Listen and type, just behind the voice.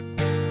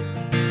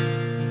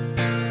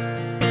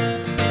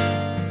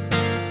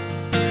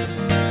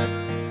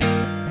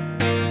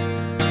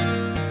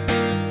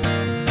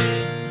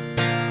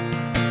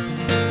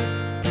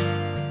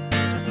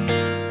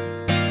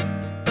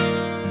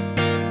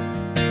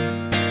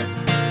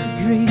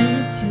Great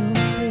is your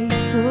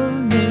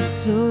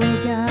faithfulness, O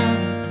God.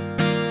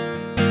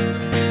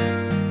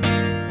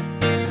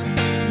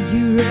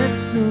 You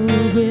wrestle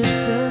with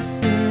the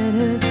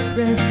sinner's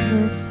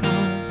restless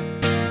heart.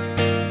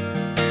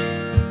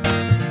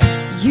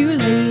 You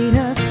lead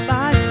us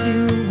by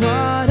still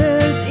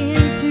waters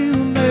into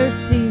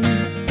mercy.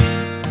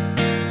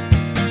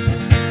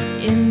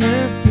 In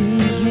nothing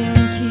can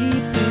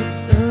keep us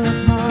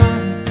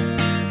apart.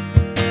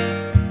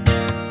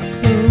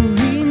 So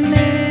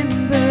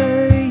remember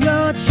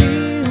your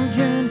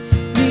children,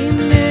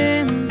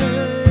 remember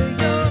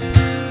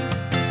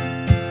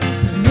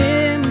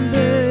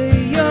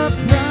your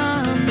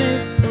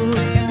promise, oh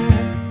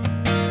God.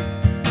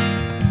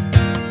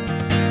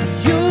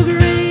 Your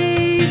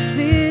grace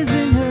is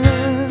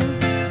enough.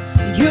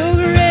 Your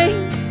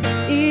grace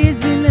is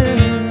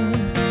enough.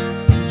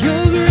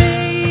 Your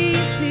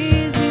grace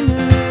is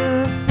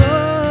enough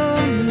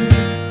for me.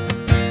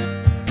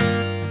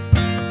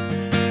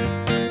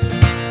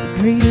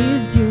 Great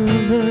is your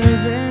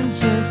love and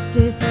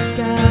justice,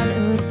 God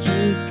of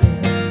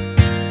Jacob.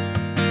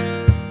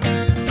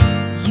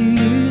 You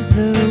use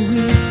the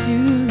weak to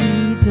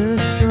lead the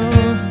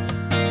strong.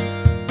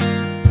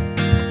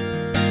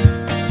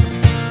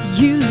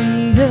 You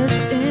lead us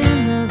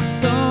in the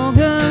song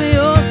of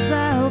your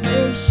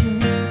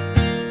salvation,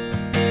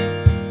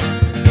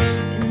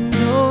 and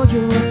all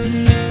your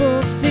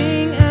people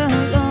sing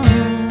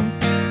along.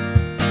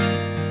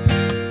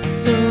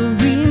 So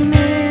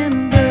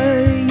remember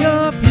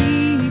your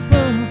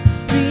people,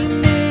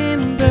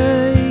 remember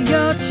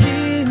your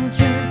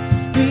children,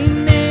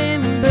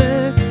 remember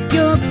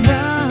your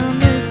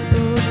promise,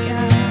 oh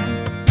God.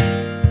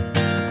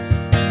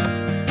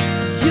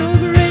 Your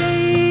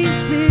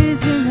grace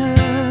is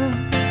enough.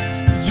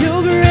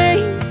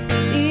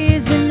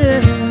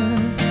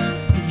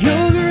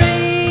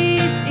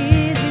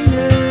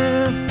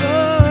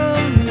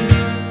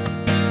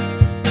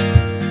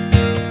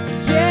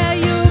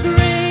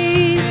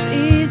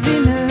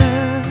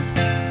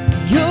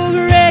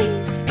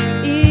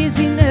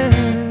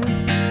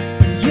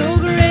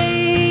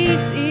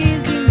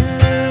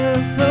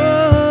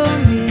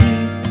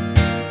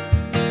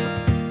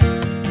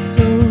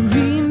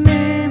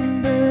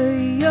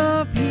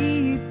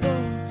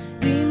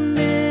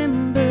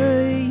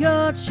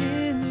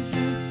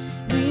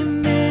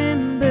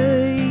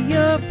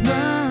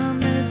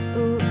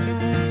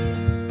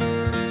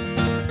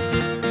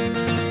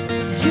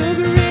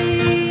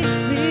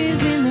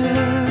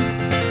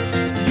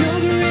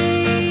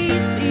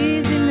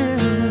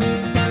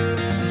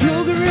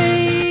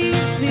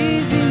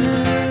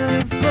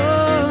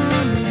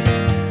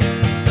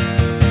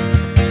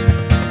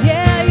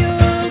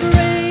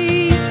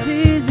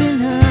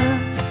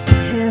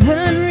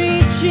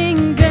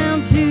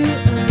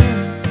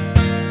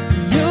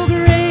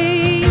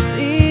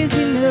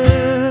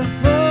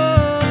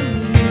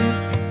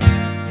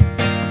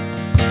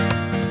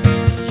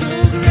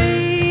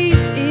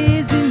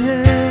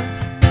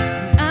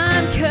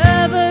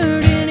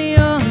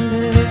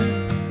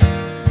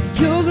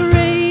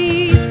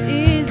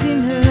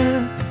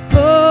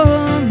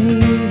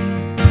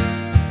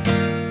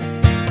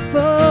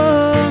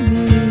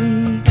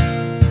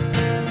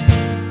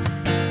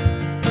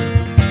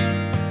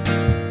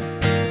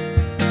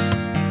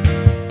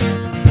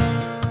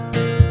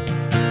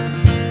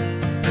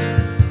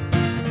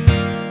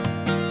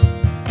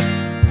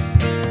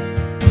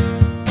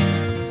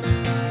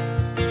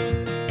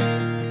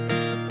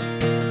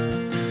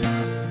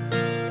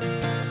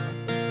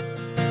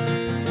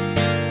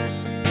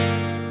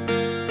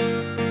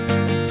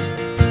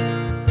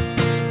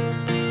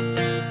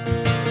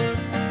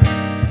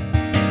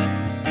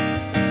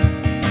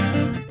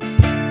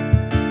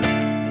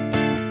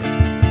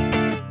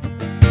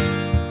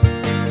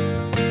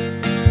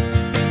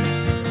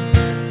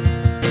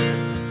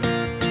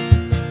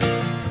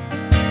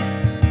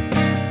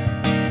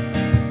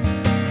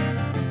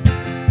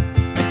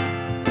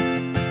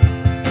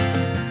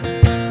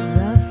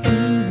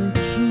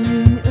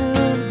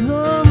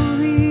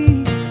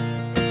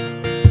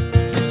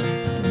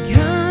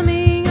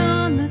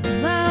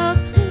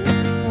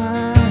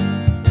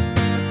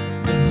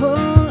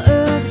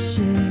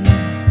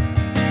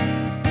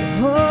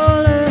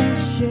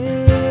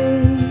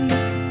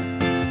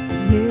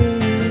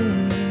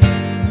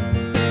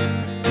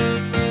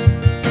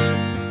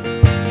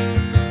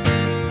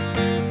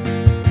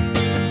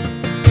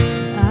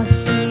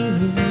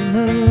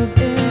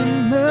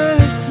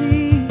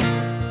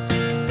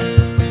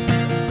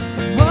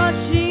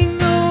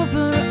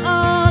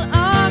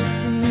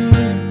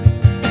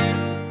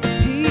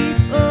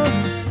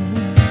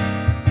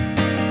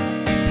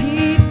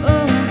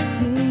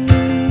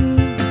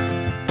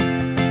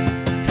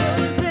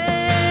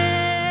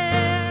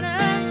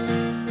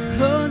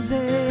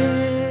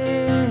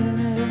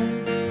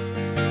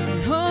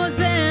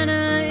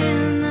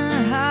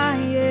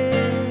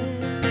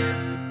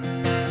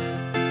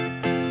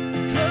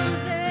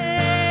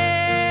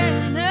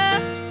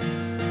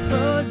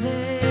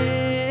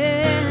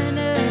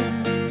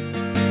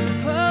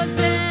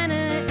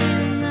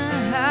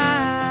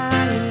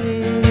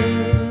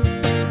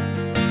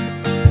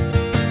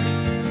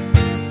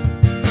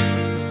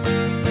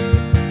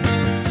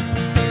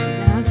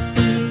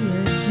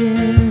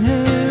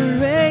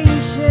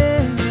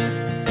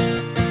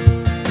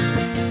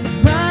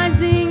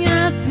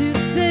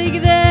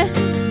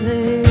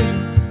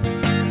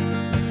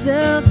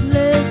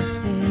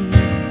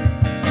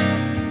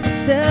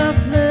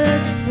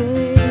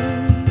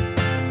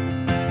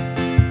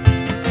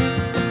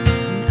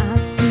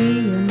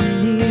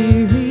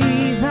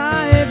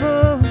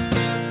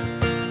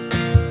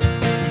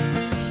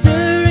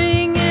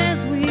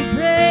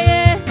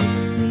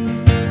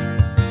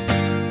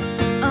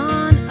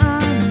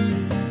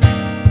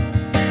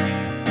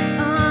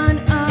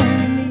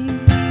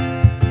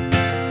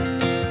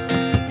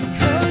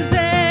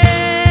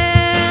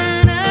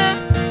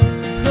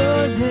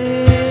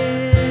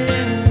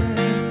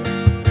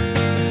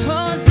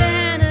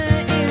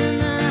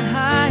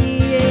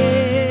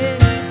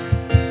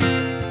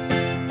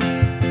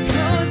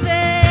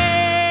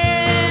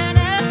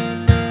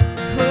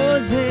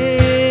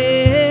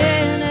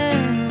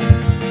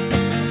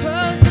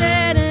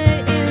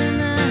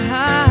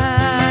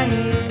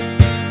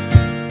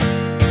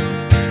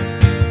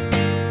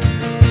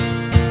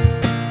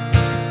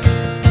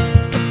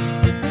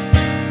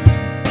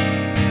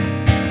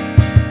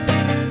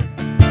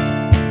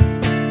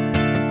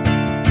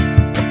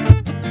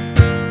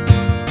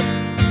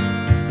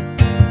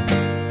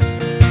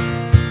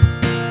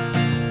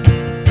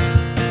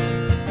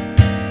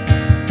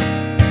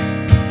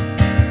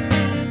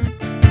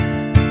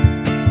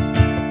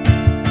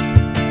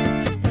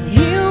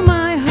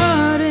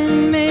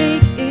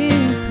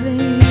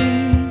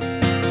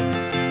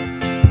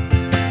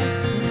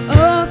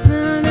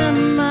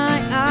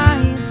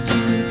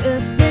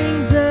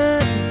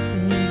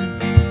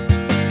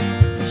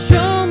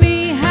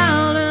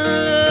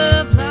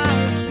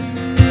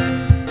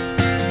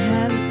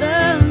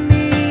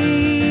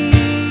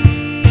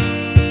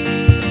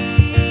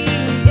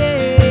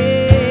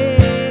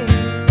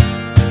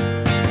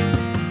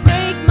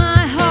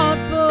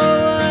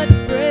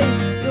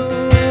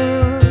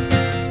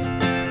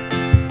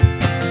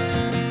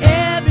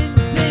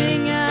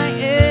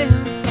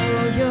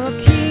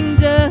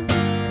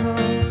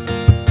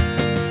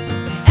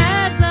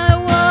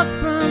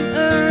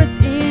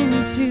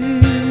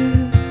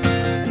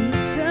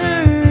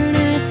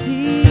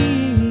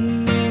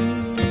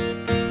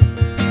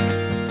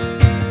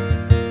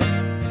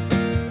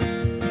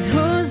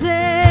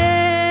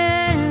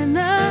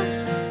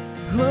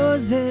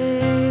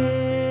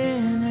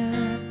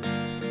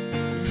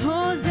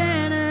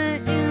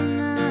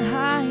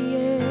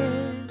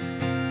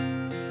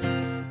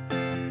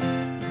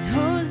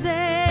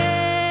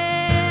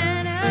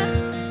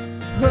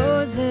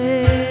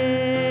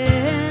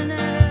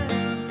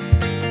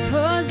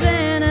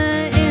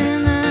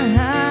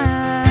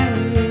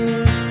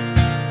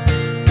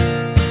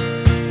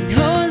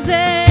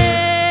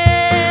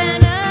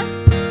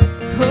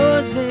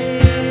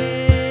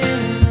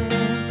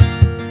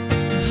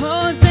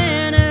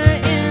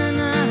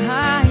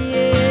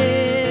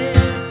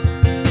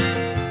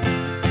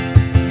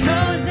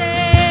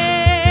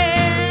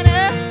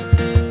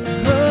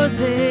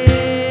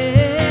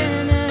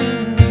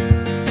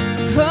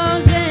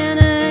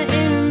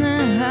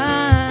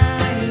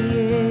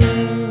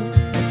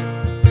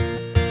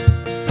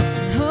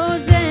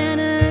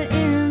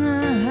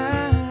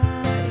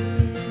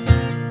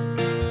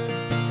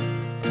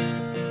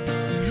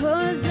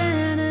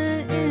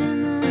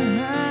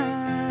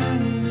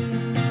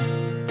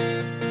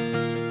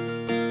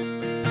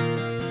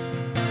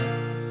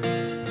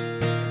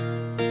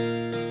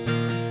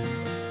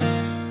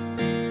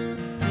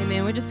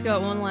 just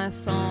got one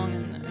last song,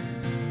 and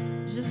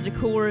it's just a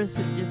chorus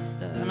that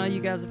just, I know you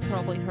guys have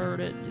probably heard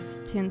it,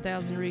 just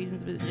 10,000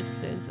 reasons, but it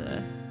just says,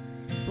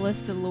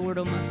 bless the Lord,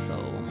 oh my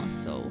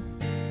soul,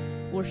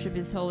 worship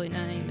his holy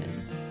name.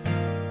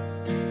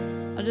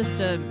 And I just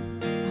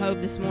hope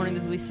this morning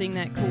as we sing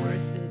that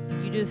chorus that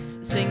you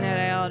just sing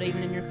that out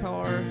even in your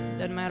car.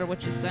 Doesn't matter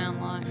what you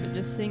sound like, but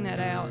just sing that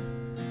out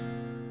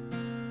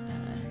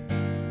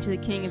to the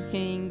King of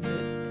Kings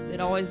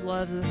that always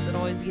loves us, that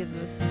always gives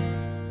us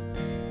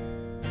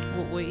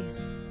what we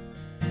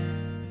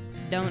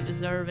don't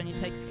deserve, and he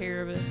takes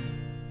care of us.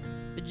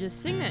 But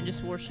just sing that,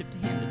 just worship to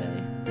him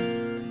today.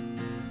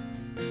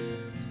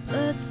 So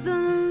bless the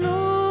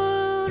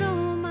Lord,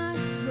 oh my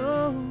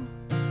soul,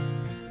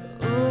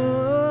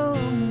 oh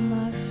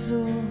my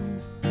soul,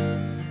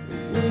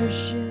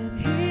 worship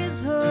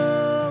his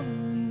holy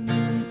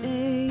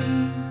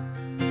name,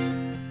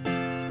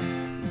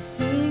 and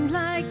sing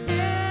like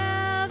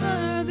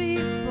never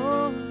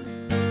before.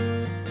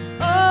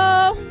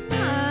 Oh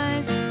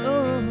my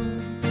soul,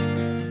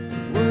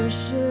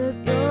 worship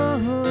your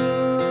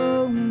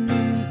holy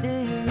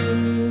name.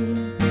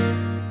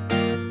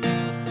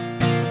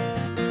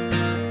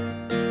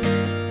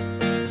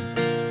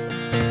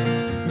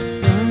 The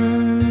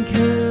sun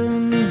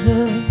comes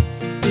up,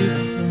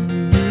 it's a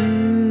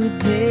new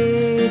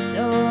day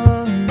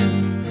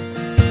dawning.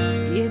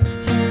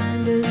 It's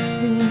time to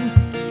sing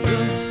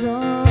your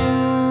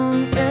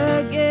song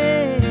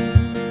again.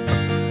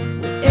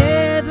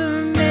 Whatever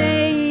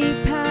may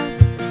pass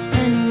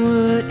and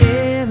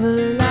whatever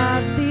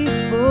lies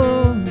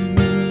before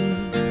me,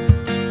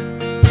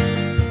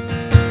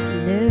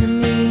 let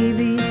me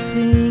be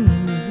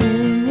singing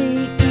when the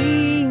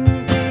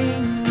evening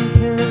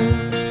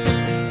comes.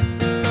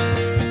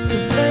 So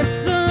bless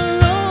the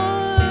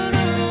Lord,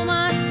 oh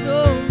my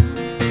soul,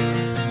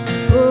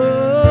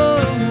 oh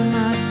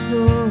my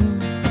soul,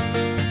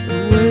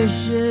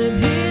 worship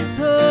his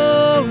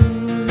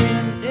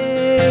holy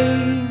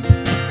name,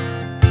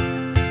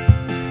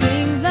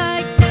 sing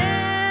like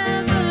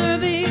never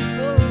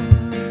before.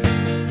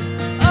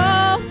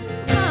 Oh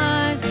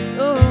my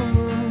soul,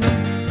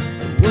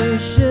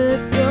 worship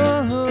your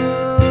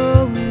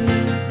holy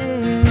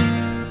name.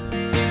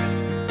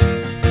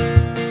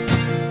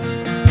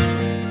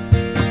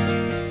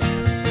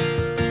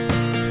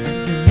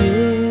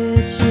 You're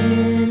rich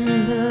in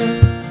love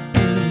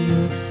and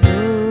you're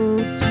slow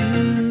to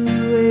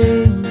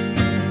anger.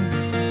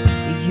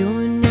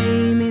 Your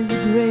name is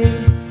great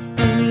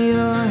and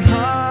your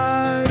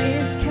heart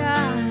is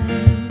kind.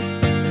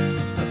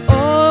 For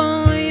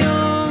all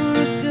your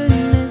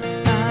goodness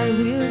I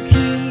will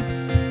keep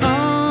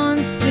on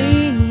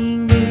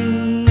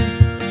singing.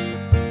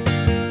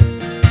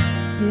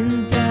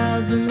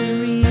 10,000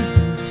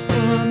 reasons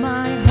for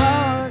my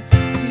heart to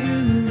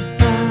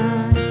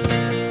find.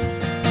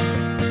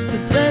 So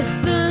bless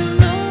the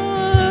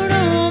Lord,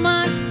 oh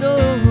my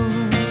soul,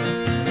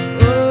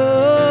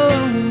 oh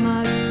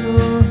my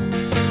soul,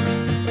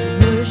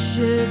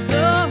 worship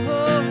your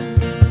holy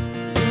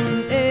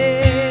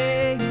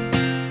name,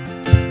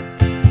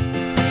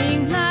 sing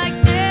like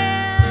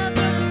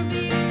never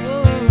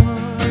before.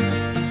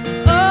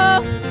 Oh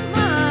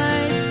my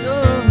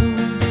soul,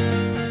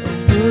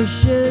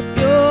 worship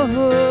your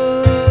holy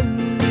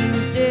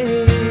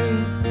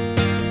name.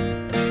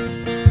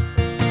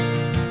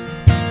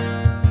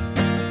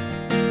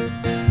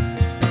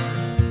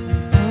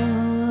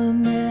 On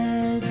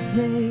that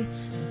day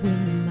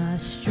when my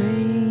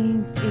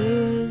strength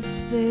is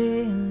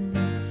failing,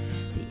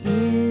 the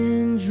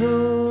end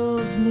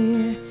draws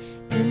near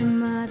and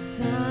my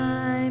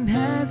time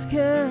has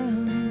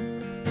come.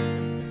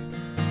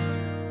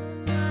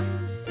 My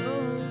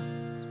soul,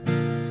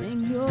 sing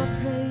your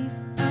praise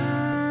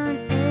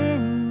unending.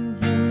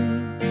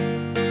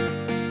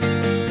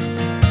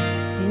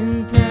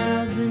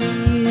 10,000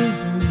 years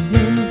and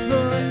then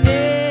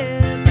forever.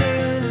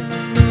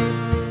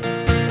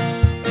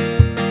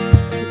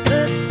 So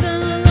bless the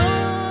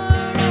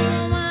Lord, oh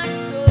my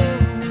soul,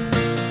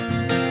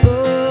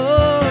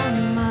 oh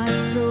my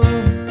soul,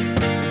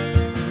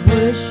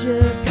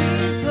 worship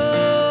his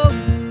holy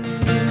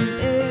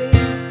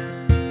name,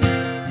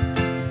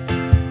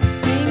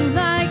 sing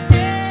like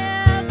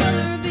never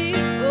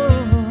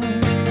before.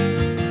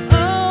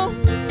 Oh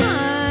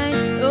my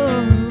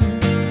soul,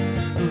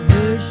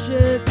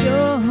 worship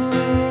your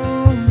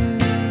holy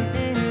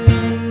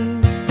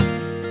name.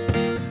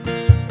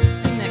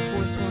 Sing that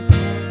chorus once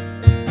more.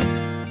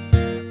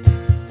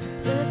 So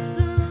bless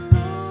the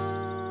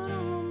Lord,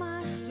 oh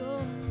my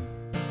soul,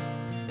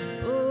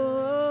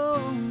 oh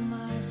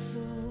my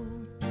soul,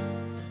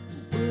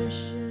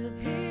 worship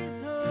his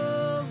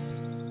holy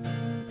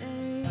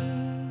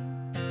name,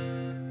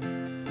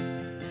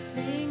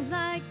 sing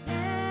like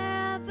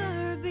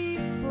never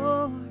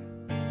before.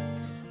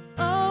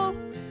 Oh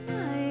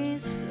my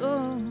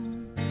soul,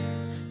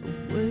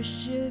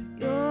 worship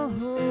your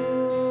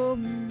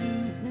holy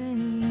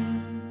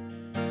name,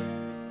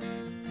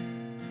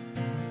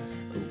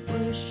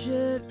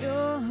 worship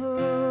your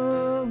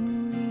holy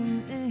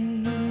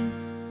name.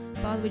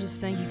 Father, Father, we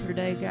just thank you for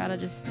today, God. I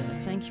just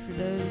thank you for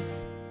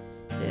those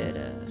that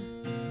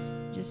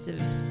just have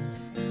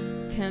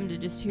come to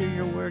just hear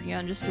your word, God,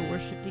 and just to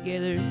worship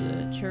together as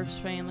a church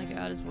family,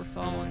 God, as we're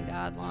following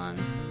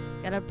guidelines.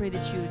 God, I pray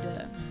that you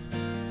would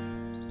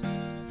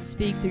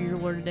speak through your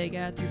word today,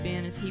 God, through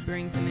Ben as he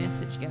brings a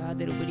message, God,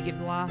 that it would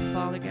give life,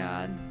 Father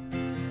God,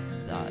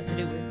 that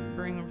it would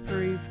bring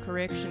reproof,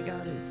 correction,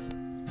 God, as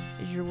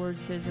your word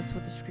says. That's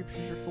what the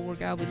scriptures are for.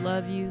 God, we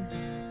love you.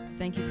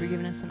 Thank you for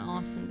giving us an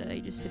awesome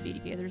day just to be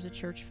together as a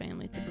church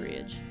family at the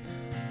bridge.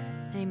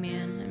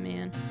 Amen.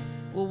 Amen.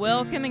 Well,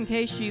 welcome. In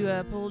case you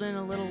pulled in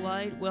a little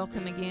late,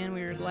 welcome again.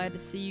 We are glad to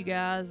see you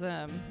guys.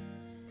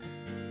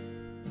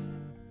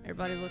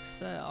 Everybody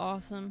looks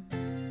awesome.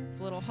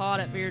 It's a little hot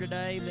up here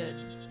today, but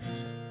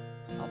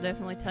I'll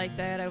definitely take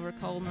that over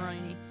cold and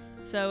rainy.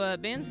 So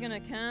Ben's going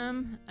to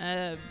come.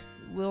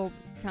 We'll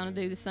kind of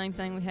do the same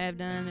thing we have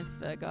done.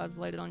 If God's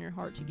laid it on your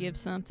heart to give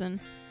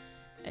something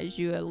as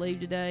you leave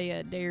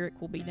today, Derek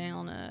will be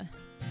down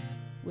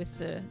with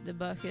the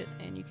bucket,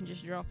 and you can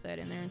just drop that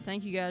in there. And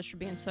thank you guys for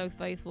being so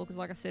faithful, because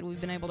like I said,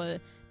 we've been able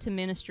to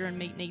minister and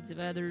meet needs of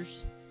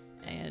others.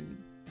 And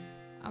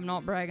I'm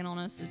not bragging on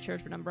us as a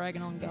church, but I'm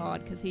bragging on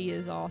God, because he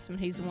is awesome.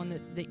 He's the one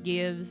that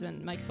gives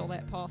and makes all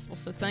that possible.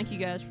 So thank you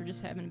guys for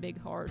just having big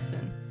hearts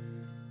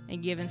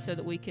and giving so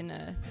that we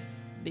can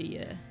be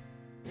a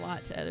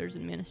light to others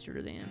and minister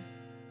to them.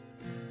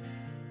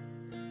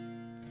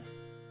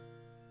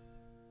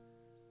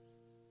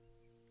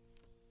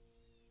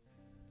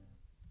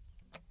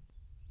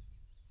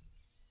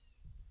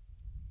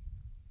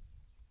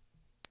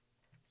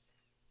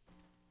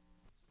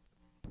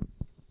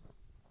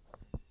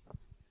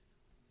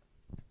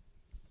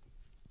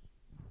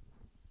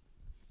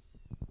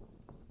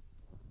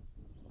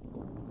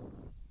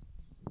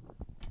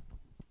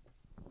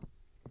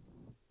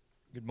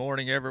 Good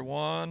morning,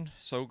 everyone.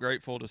 So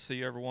grateful to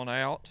see everyone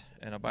out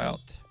and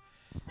about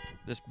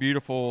this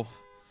beautiful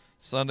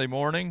Sunday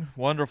morning.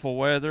 Wonderful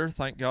weather.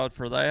 Thank God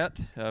for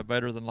that.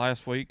 Better than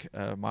last week.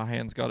 My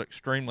hands got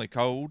extremely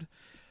cold,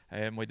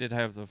 and we did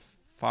have the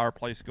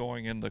fireplace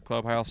going in the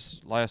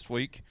clubhouse last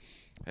week,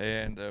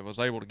 and was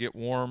able to get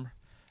warm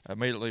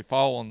immediately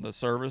following the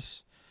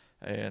service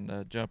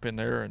and jump in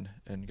there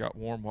and got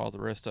warm while the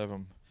rest of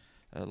them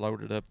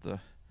loaded up the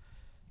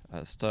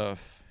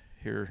stuff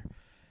here.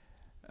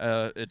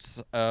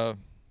 I'm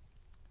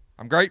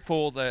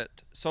grateful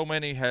that so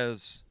many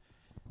has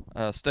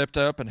stepped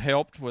up and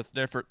helped with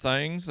different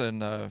things,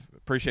 and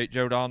appreciate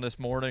Joe Don this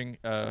morning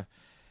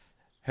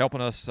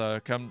helping us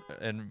come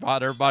and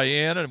invite everybody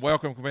in and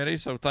welcome committee.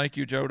 So thank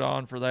you, Joe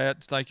Don, for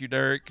that. Thank you,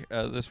 Derek,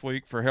 this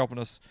week for helping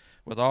us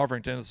with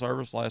offering to the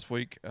service last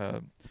week.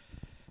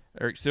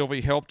 Eric Sylvie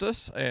helped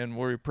us, and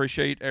we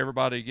appreciate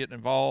everybody getting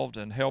involved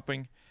and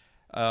helping.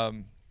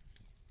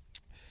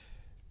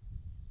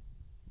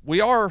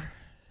 We are,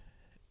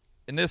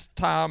 in this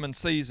time and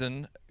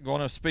season,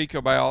 going to speak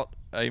about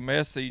a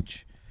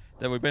message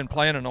that we've been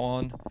planning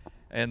on,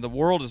 and the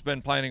world has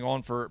been planning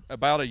on for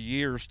about a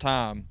year's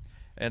time.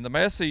 And the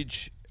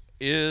message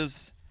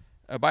is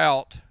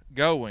about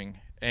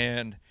going.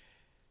 And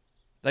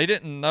they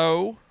didn't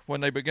know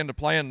when they began to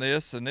plan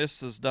this, and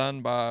this is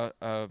done by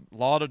a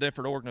lot of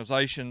different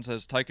organizations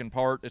has taken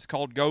part. It's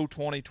called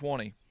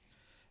Go2020.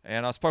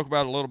 And I spoke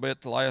about it a little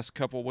bit the last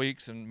couple of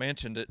weeks and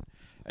mentioned it.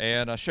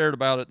 And I shared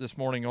about it this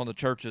morning on the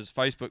church's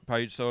Facebook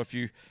page. So if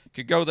you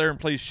could go there and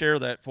please share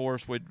that for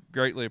us, we'd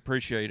greatly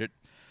appreciate it.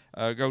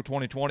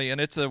 Go2020.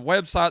 And it's a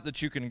website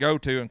that you can go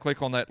to and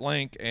click on that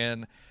link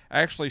and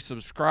actually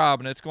subscribe.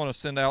 And it's going to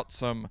send out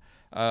some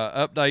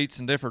updates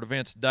and different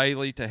events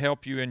daily to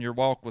help you in your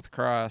walk with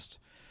Christ.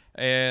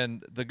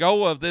 And the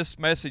goal of this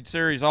message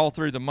series all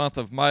through the month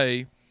of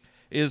May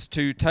is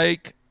to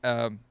take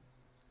the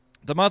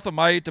month of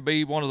May to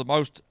be one of the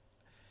most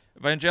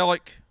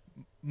evangelic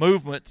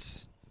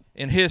movements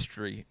in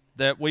history,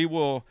 that we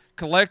will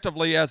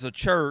collectively as a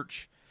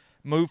church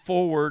move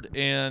forward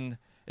in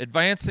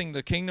advancing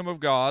the kingdom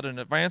of God and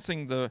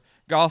advancing the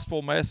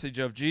gospel message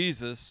of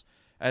Jesus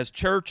as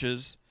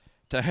churches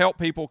to help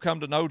people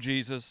come to know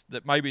Jesus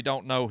that maybe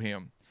don't know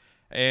him.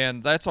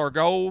 And that's our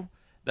goal,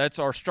 that's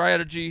our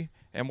strategy,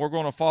 and we're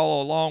going to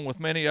follow along with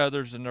many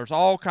others. And there's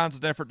all kinds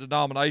of different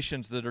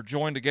denominations that are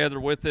joined together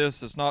with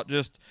this. It's not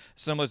just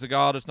Assemblies of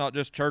God, it's not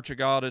just Church of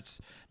God,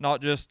 it's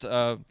not just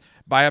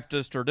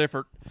Baptist or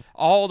different.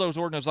 All those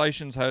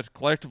organizations have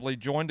collectively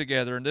joined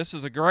together, and this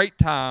is a great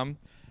time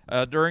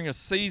during a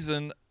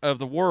season of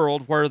the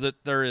world where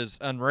that there is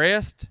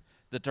unrest,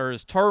 that there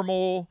is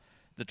turmoil,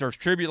 that there's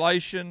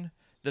tribulation,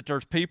 that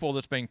there's people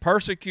that's being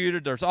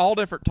persecuted. There's all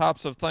different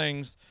types of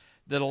things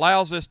that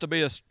allows this to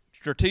be a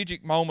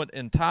strategic moment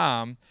in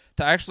time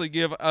to actually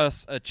give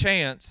us a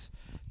chance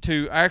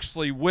to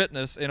actually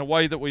witness in a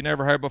way that we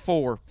never have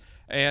before.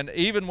 And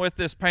even with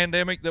this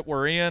pandemic that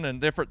we're in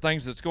and different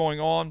things that's going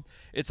on,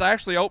 it's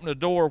actually opened a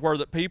door where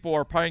that people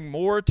are paying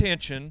more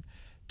attention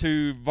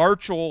to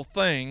virtual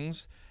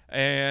things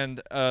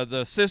and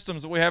the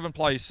systems that we have in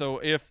place. So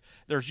if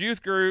there's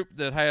youth group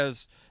that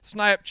has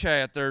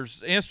Snapchat,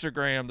 there's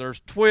Instagram,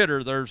 there's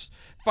Twitter, there's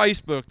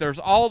Facebook, there's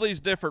all these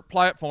different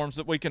platforms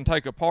that we can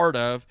take a part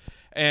of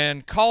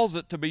and cause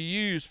it to be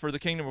used for the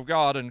kingdom of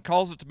God and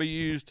cause it to be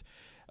used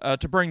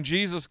to bring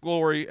Jesus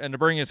glory and to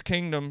bring his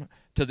kingdom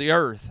to the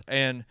earth.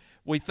 And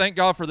we thank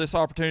God for this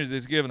opportunity that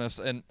he's given us.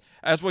 And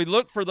as we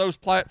look for those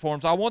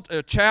platforms, I want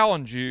to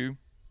challenge you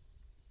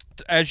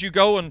as you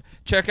go and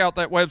check out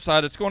that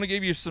website. It's going to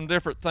give you some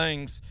different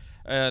things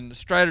and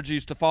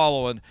strategies to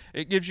follow, and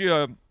it gives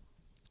you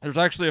there's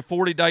actually a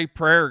 40-day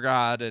prayer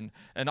guide and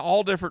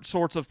all different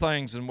sorts of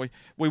things. And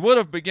we would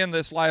have begun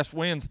this last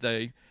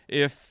Wednesday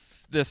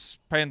if this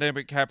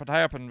pandemic happened to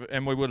happen,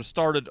 and we would have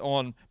started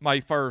on May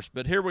 1st.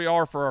 But here we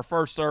are for our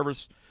first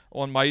service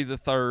on May the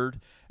 3rd,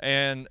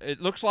 and it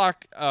looks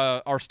like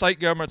our state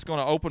government's going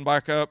to open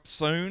back up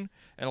soon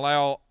and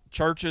allow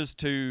churches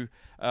to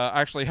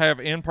actually have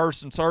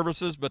in-person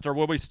services, but there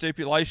will be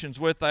stipulations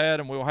with that,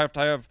 and we'll have to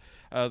have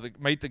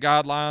meet the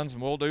guidelines,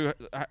 and we'll do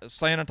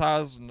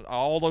sanitize and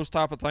all those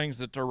type of things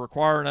that they're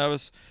requiring of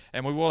us,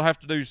 and we will have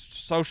to do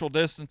social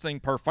distancing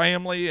per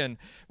family, and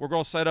we're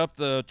going to set up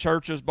the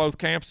churches, both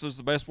campuses,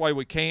 the best way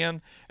we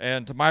can,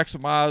 and to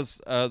maximize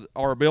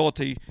our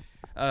ability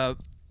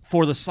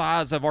for the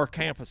size of our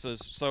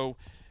campuses. So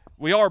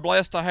we are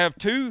blessed to have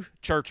 2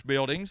 church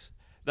buildings.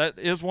 That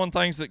is one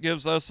thing that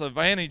gives us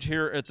advantage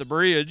here at the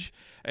bridge,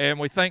 and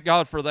we thank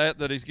God for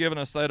that he's given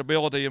us that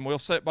ability, and we'll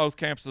set both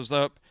campuses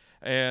up,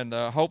 and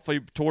hopefully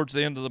towards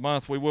the end of the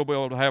month we will be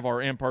able to have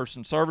our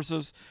in-person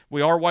services.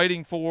 We are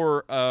waiting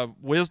for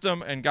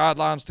wisdom and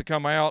guidelines to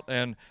come out,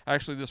 and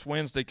actually this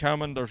Wednesday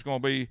coming there's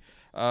going to be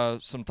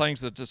some things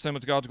that the Assembly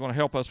of God is going to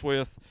help us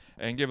with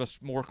and give us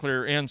more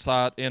clear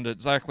insight into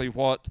exactly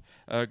what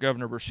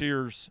Governor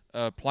Beshear's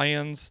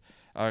plans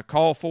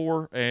call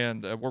for,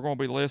 and we're going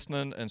to be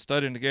listening and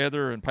studying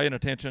together and paying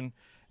attention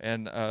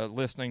and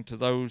listening to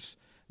those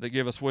that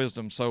give us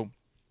wisdom. So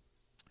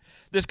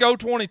this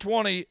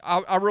Go2020,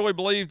 I really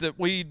believe that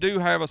we do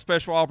have a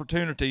special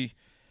opportunity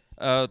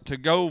to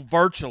go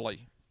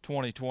virtually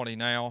 2020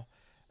 now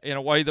in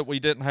a way that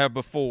we didn't have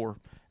before.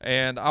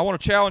 And I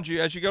want to challenge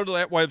you as you go to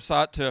that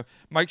website to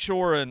make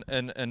sure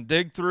and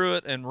dig through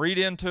it and read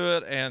into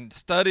it and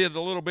study it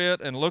a little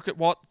bit and look at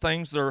what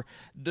things they're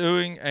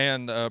doing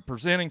and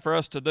presenting for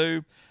us to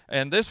do.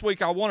 And this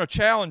week I want to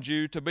challenge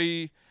you to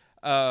be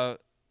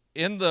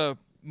in the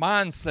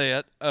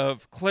mindset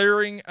of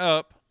clearing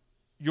up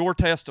your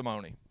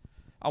testimony.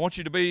 I want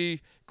you to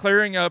be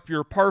clearing up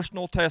your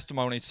personal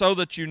testimony so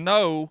that you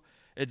know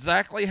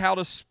exactly how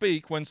to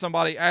speak when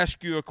somebody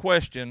asks you a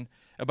question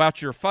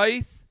about your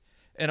faith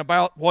and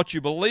about what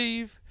you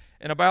believe,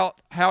 and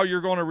about how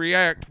you're going to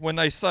react when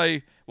they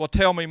say, well,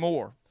 tell me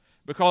more.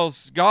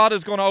 Because God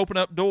is going to open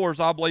up doors,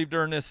 I believe,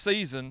 during this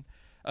season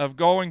of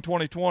Going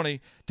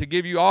 2020 to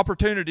give you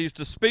opportunities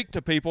to speak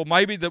to people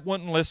maybe that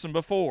wouldn't listen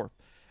before.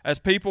 As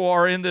people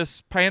are in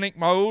this panic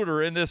mode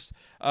or in this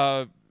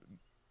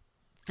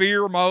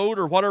fear mode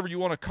or whatever you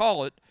want to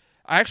call it,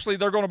 actually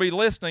they're going to be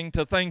listening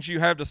to things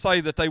you have to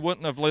say that they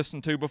wouldn't have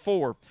listened to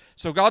before.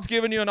 So God's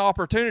given you an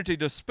opportunity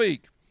to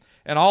speak.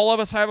 And all of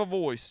us have a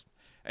voice.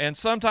 And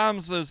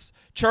sometimes as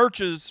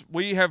churches,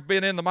 we have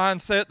been in the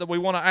mindset that we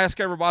want to ask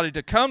everybody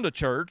to come to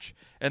church.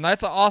 And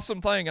that's an awesome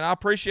thing. And I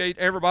appreciate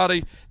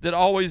everybody that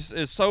always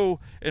is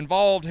so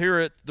involved here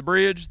at the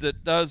bridge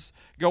that does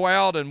go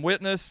out and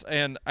witness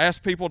and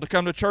ask people to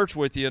come to church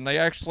with you. And they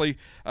actually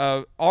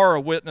are a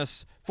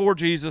witness for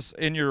Jesus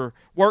in your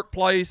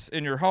workplace,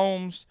 in your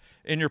homes,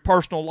 in your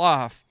personal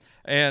life.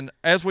 And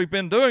as we've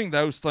been doing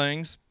those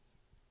things,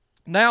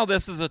 now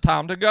this is a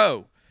time to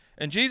go.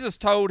 And Jesus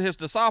told his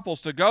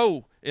disciples to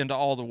go into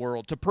all the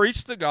world, to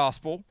preach the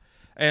gospel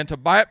and to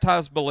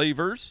baptize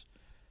believers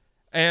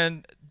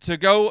and to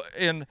go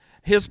in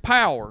his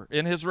power,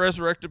 in his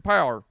resurrected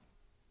power.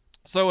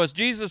 So as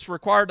Jesus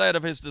required that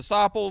of his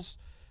disciples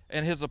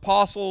and his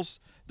apostles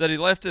that he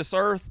left this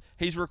earth,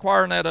 he's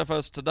requiring that of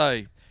us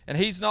today. And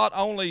he's not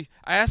only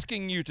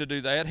asking you to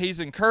do that, he's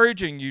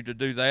encouraging you to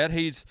do that.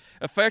 He's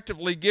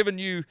effectively given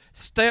you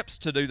steps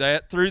to do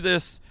that through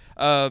this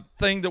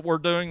thing that we're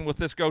doing with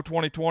this Go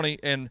 2020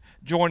 and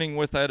joining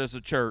with that as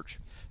a church.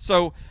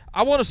 So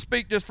I want to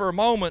speak just for a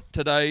moment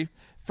today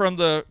from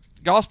the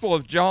Gospel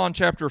of John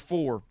chapter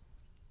 4.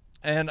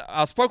 And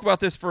I spoke about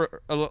this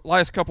for the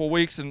last couple of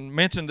weeks and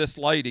mentioned this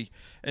lady.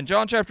 In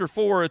John chapter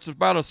 4, it's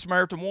about a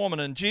Samaritan woman,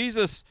 and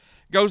Jesus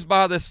goes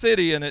by this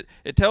city, and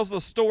it tells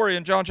the story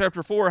in John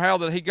chapter 4 how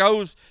that he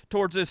goes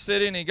towards this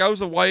city, and he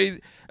goes away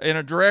in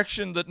a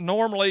direction that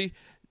normally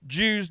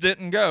Jews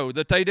didn't go,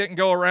 that they didn't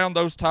go around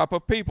those type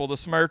of people, the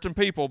Samaritan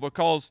people,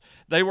 because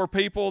they were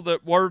people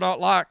that were not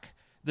like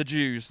the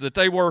Jews, that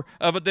they were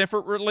of a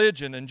different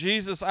religion. And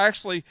Jesus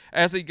actually,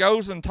 as he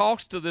goes and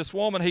talks to this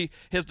woman,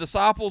 his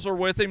disciples are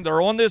with him.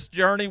 They're on this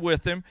journey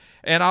with him.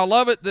 And I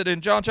love it that in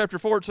John chapter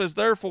 4 it says,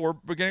 therefore,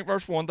 beginning at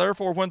verse 1,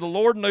 therefore when the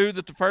Lord knew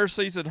that the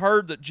Pharisees had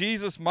heard that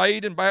Jesus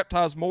made and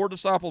baptized more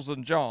disciples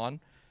than John,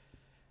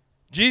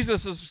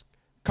 Jesus is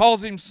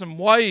causing some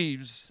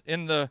waves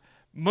in the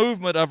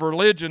movement of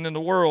religion in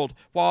the world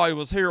while he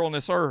was here on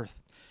this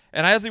earth.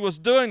 And as he was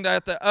doing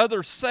that, the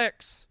other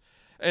sects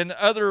and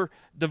other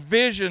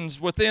divisions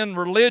within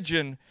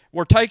religion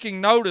were taking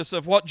notice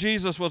of what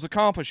Jesus was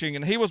accomplishing,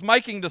 and he was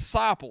making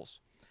disciples.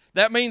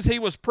 That means he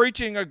was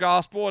preaching a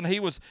gospel, and he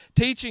was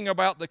teaching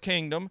about the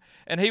kingdom,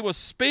 and he was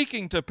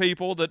speaking to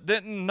people that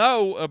didn't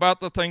know about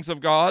the things of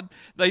God.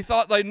 They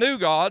thought they knew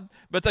God,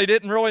 but they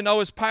didn't really know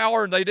his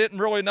power, and they didn't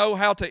really know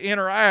how to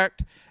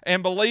interact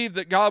and believe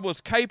that God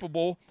was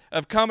capable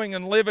of coming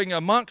and living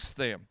amongst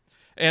them.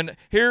 And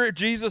here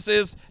Jesus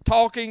is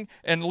talking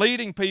and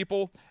leading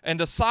people and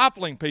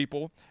discipling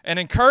people and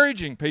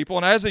encouraging people.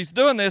 And as he's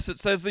doing this, it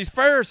says these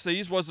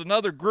Pharisees was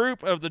another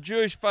group of the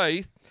Jewish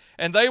faith,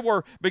 and they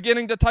were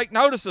beginning to take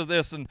notice of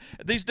this. And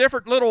these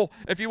different little,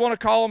 if you want to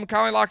call them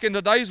kind of like in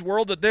today's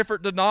world, the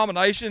different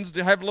denominations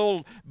have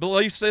little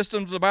belief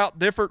systems about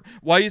different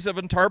ways of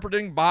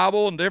interpreting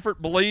Bible and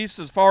different beliefs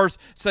as far as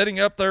setting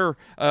up their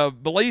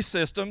belief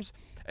systems.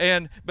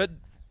 But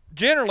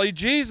generally,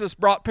 Jesus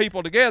brought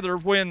people together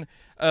when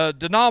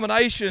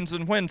denominations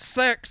and when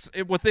sects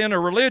within a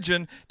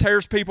religion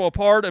tears people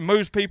apart and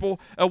moves people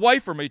away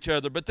from each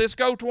other. But this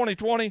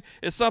Go2020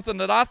 is something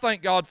that I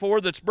thank God for,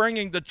 that's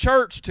bringing the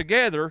church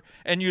together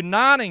and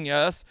uniting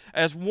us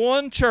as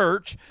one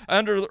church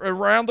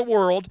around the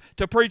world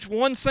to preach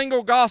one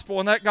single gospel,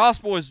 and that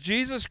gospel is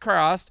Jesus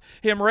Christ,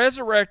 him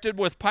resurrected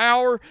with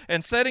power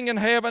and sitting in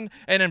heaven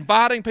and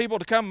inviting people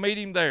to come meet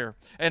him there.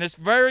 And it's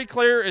very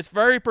clear, it's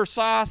very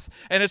precise,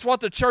 and it's what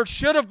the church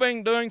should have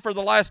been doing for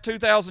the last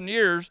 2,000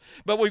 years.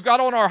 But we've got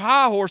on our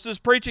high horses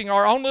preaching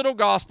our own little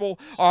gospel,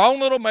 our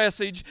own little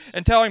message,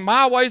 and telling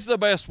my way's the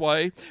best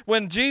way,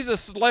 when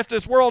Jesus left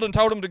this world and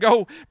told them to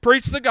go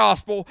preach the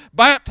gospel,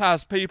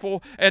 baptize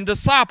people, and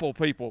disciple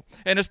people.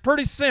 And it's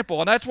pretty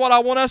simple, and that's what I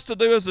want us to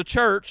do as a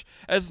church,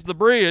 as the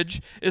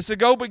bridge, is to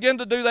go begin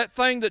to do that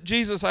thing that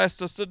Jesus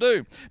asked us to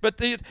do. But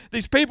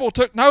these people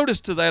took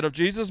notice to that of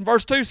Jesus. And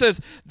verse 2 says,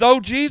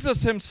 though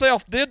Jesus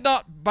himself did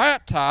not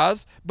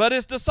baptize, but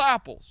his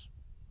disciples.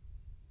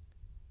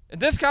 And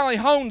this kind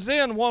of hones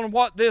in on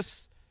what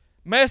this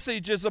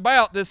message is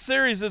about, this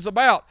series is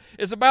about.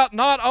 It's about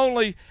not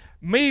only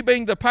me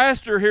being the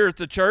pastor here at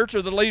the church,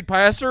 or the lead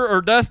pastor,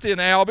 or Dusty and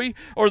Albie,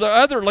 or the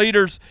other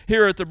leaders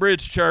here at the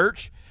Bridge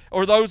Church,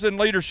 or those in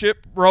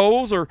leadership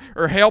roles, or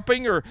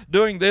helping, or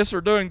doing this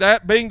or doing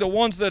that, being the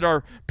ones that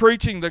are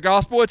preaching the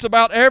gospel. It's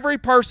about every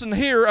person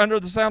here under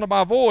the sound of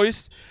my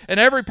voice, and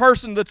every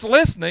person that's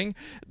listening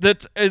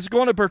that is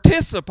going to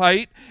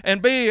participate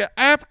and be an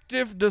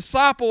active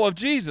disciple of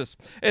Jesus.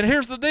 And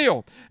here's the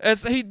deal.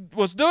 As he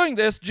was doing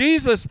this,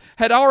 Jesus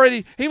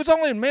he was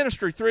only in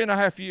ministry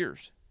 3.5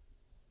 years.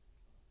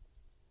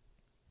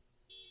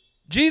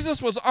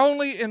 Jesus was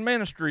only in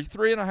ministry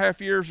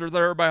 3.5 years or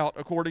thereabout,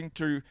 according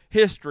to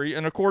history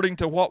and according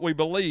to what we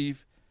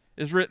believe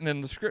is written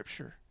in the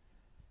Scripture.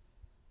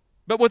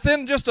 But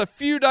within just a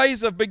few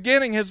days of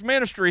beginning his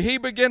ministry, he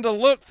began to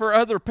look for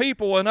other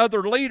people and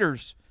other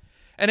leaders.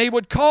 And he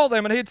would call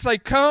them and he'd say,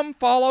 come,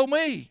 follow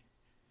me.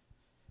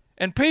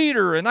 And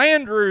Peter and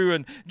Andrew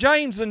and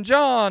James and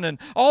John and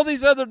all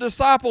these other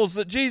disciples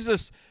that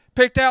Jesus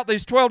picked out,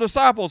 these 12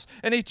 disciples,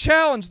 and he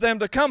challenged them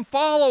to come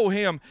follow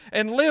him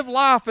and live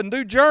life and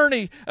do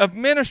journey of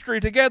ministry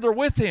together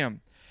with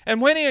him. And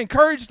when he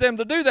encouraged them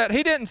to do that,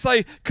 he didn't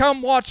say,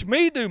 come watch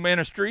me do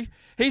ministry.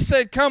 He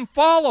said, come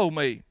follow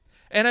me.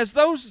 And as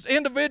those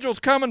individuals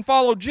come and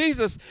follow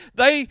Jesus,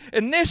 they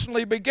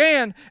initially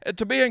began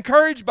to be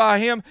encouraged by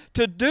him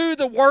to do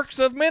the works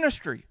of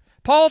ministry.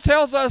 Paul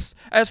tells us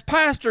as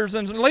pastors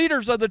and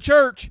leaders of the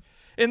church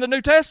in the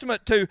New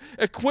Testament to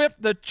equip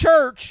the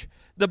church,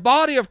 the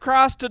body of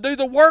Christ, to do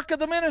the work of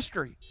the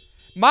ministry.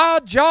 My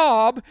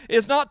job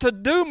is not to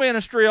do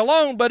ministry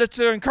alone, but it's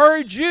to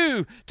encourage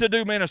you to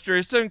do ministry.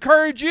 It's to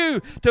encourage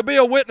you to be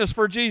a witness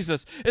for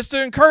Jesus. It's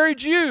to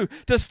encourage you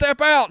to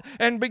step out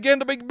and begin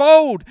to be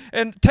bold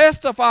and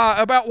testify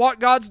about what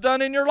God's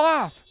done in your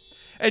life.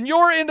 And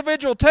your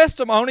individual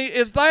testimony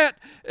is that,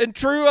 and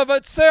true of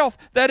itself,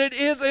 that it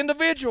is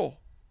individual.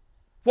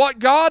 What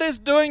God is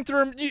doing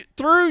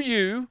through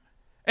you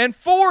and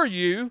for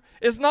you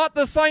is not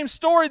the same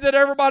story that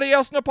everybody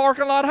else in the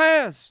parking lot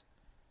has.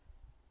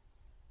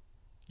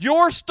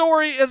 Your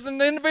story is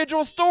an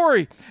individual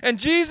story, and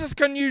Jesus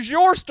can use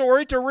your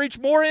story to reach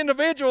more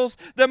individuals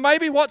than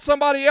maybe what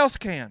somebody else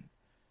can.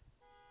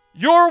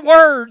 Your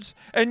words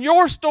and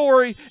your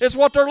story is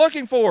what they're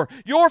looking for.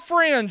 Your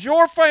friends,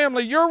 your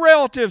family, your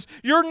relatives,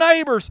 your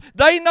neighbors,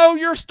 they know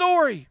your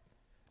story.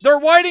 They're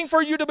waiting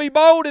for you to be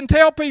bold and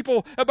tell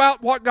people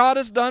about what God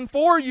has done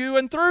for you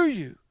and through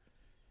you.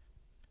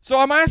 So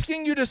I'm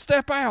asking you to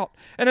step out.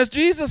 And as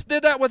Jesus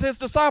did that with his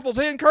disciples,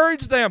 he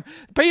encouraged them.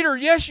 Peter,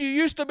 yes, you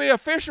used to be a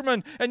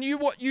fisherman, and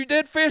you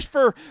did fish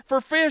for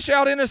fish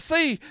out in the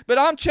sea, but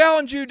I'm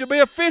challenging you to be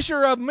a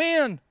fisher of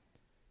men.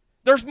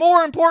 There's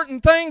more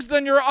important things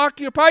than your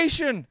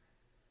occupation.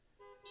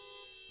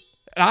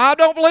 And I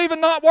don't believe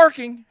in not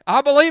working.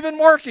 I believe in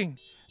working.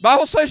 The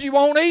Bible says you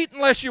won't eat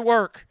unless you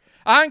work.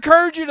 I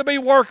encourage you to be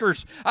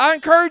workers. I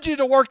encourage you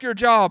to work your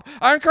job.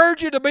 I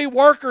encourage you to be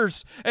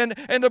workers and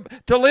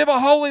to live a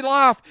holy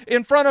life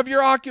in front of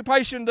your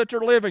occupation that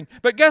you're living.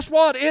 But guess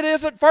what? It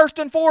isn't first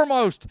and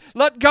foremost.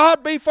 Let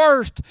God be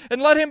first,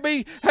 and let Him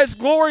be, His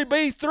glory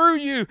be through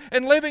you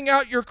and living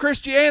out your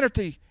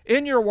Christianity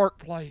in your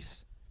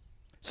workplace.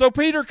 So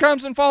Peter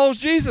comes and follows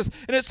Jesus.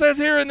 And it says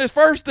here in this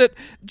verse that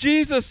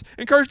Jesus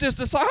encouraged His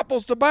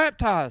disciples to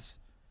baptize.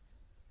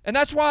 And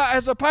that's why,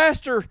 as a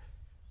pastor,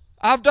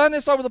 I've done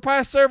this over the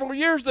past several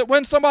years, that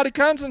when somebody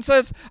comes and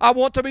says, I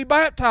want to be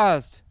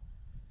baptized,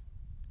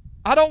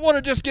 I don't want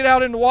to just get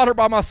out in the water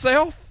by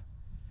myself,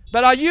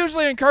 but I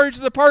usually encourage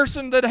the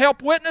person that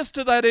helped witness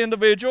to that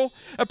individual,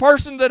 a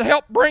person that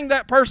helped bring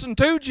that person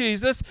to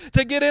Jesus,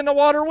 to get in the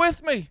water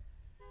with me.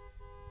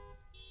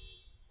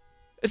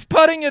 It's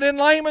putting it in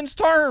layman's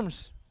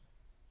terms.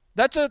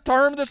 That's a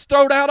term that's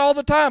thrown out all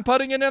the time,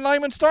 putting it in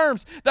layman's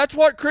terms. That's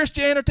what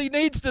Christianity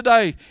needs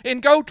today.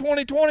 In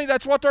Go2020,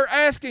 that's what they're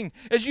asking,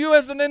 is you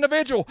as an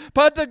individual,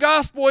 put the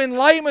gospel in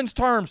layman's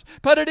terms.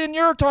 Put it in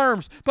your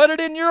terms. Put it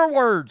in your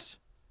words.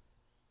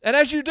 And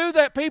as you do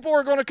that, people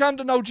are going to come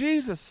to know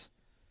Jesus.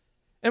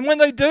 And when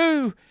they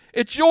do,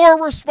 it's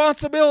your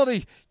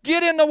responsibility.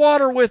 Get in the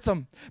water with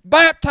them.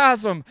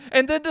 Baptize them.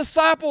 And then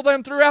disciple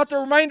them throughout the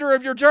remainder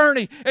of your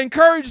journey.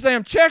 Encourage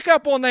them. Check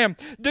up on them.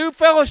 Do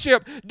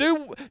fellowship.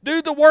 Do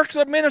the works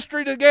of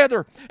ministry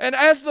together. And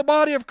as the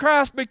body of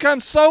Christ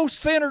becomes so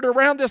centered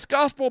around this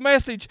gospel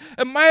message,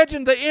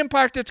 imagine the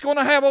impact it's going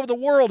to have over the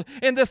world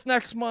in this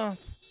next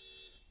month.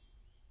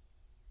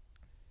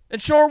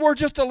 And sure, we're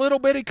just a little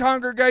bitty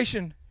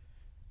congregation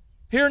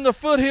here in the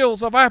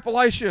foothills of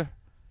Appalachia.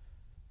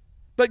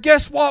 But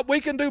guess what? We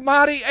can do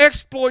mighty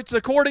exploits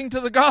according to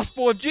the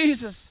gospel of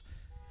Jesus.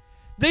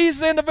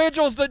 These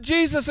individuals that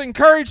Jesus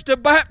encouraged to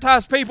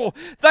baptize people,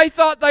 they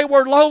thought they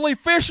were lowly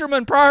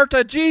fishermen prior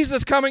to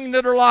Jesus coming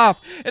into their life.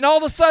 And all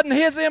of a sudden,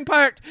 His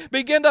impact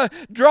began to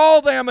draw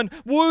them and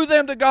woo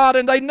them to God.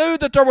 And they knew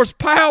that there was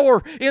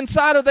power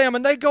inside of them.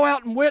 And they go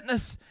out and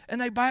witness,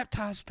 and they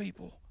baptize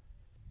people.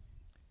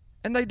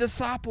 And they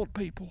discipled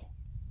people.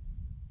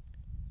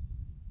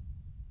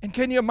 And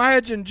can you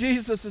imagine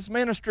Jesus'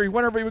 ministry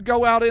whenever He would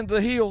go out into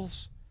the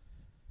hills?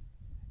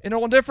 And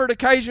on different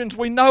occasions,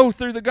 we know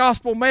through the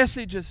gospel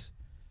messages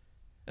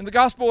and the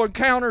gospel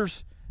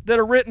encounters that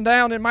are written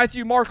down in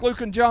Matthew, Mark, Luke,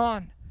 and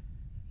John,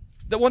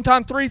 that one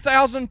time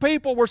 3,000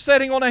 people were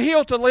sitting on a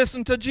hill to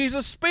listen to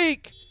Jesus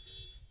speak.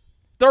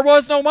 There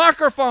was no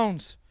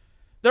microphones.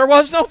 There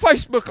was no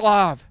Facebook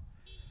Live.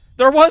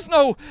 There was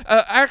no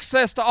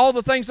access to all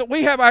the things that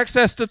we have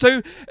access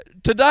to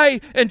today.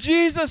 And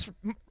Jesus,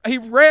 He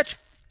reached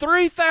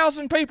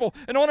 3,000 people.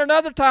 And on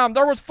another time,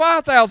 there was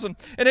 5,000.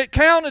 And it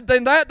counted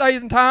in that day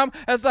and time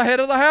as the head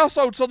of the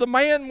household. So the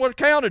men were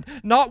counted,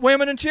 not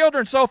women and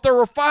children. So if there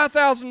were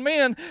 5,000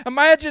 men,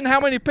 imagine how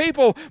many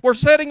people were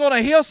sitting on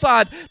a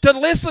hillside to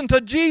listen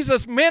to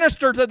Jesus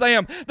minister to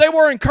them. They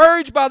were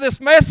encouraged by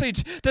this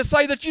message to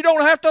say that you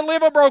don't have to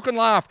live a broken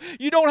life.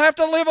 You don't have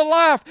to live a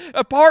life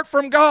apart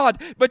from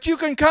God. But you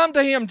can come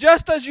to Him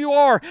just as you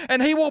are.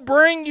 And He will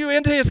bring you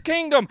into His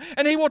kingdom.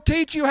 And He will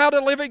teach you how to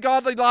live a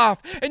godly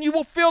life. And you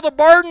will feel the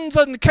burdens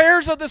and the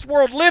cares of this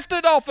world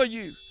lifted off of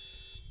you.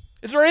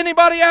 Is there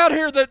anybody out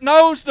here that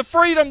knows the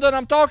freedom that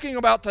I'm talking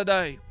about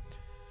today?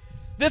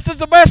 This is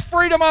the best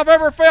freedom I've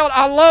ever felt.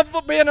 I love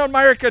being an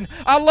American.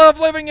 I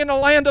love living in the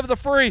land of the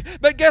free.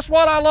 But guess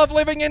what? I love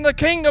living in the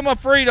kingdom of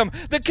freedom,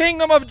 the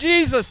kingdom of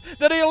Jesus,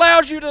 that He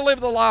allows you to live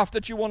the life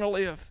that you want to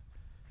live.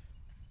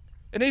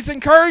 And He's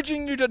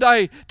encouraging you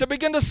today to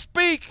begin to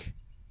speak,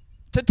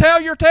 to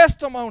tell your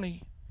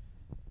testimony.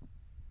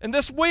 And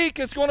this week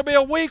is going to be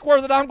a week where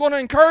that I'm going to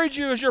encourage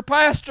you as your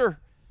pastor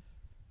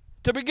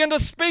to begin to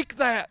speak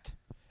that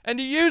and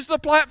to use the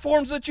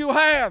platforms that you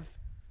have.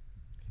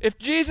 If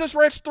Jesus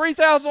reached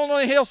 3,000 on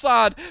the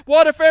hillside,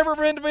 what if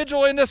every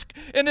individual in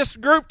this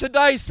group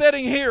today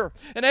sitting here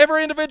and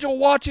every individual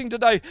watching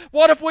today,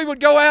 what if we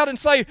would go out and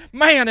say,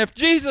 man, if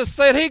Jesus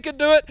said He could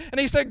do it and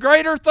He said,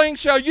 greater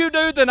things shall you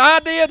do than I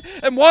did,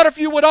 and what if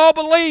you would all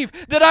believe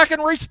that I can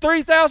reach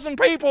 3,000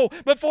 people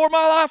before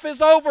my life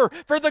is over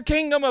for the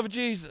kingdom of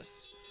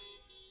Jesus?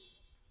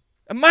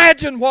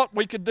 Imagine what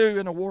we could do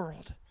in a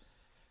world.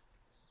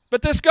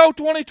 But this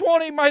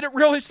Go2020 made it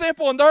really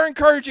simple, and they're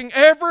encouraging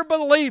every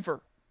believer,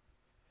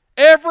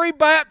 every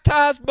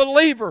baptized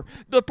believer,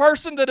 the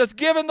person that has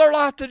given their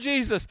life to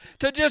Jesus,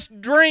 to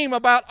just dream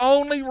about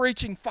only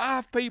reaching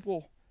 5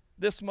 people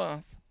this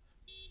month.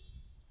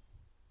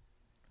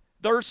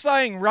 They're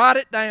saying, write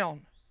it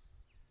down.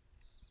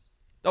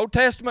 The Old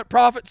Testament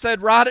prophet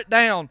said, write it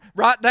down.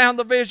 Write down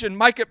the vision.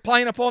 Make it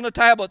plain upon the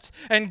tablets,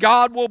 and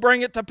God will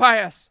bring it to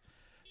pass.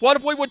 What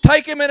if we would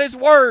take Him at His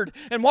word?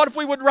 And what if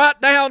we would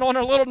write down on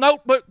a little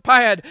notebook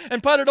pad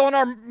and put it on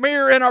our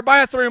mirror in our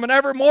bathroom, and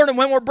every morning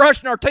when we're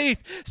brushing our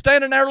teeth,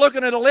 standing there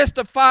looking at a list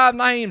of 5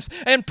 names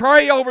and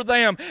pray over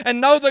them and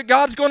know that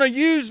God's going to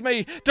use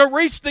me to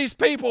reach these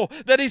people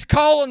that He's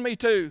calling me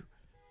to?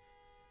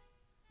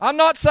 I'm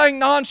not saying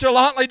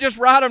nonchalantly just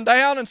write them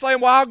down and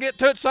saying, well, I'll get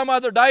to it some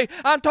other day.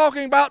 I'm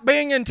talking about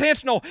being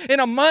intentional in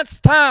a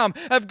month's time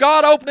of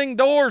God opening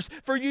doors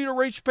for you to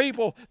reach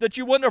people that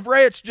you wouldn't have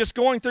reached just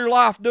going through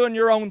life doing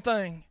your own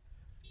thing.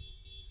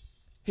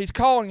 He's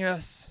calling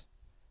us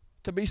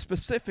to be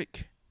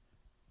specific.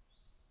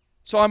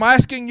 So I'm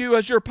asking you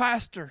as your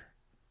pastor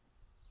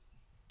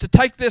to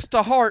take this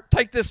to heart,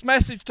 take this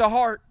message to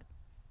heart,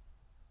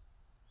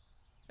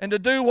 and to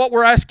do what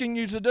we're asking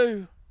you to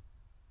do.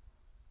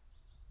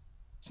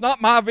 It's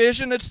not my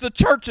vision, it's the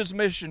church's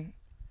mission.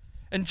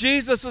 And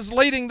Jesus is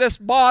leading this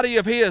body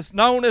of His,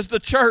 known as the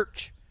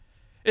church.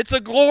 It's a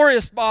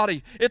glorious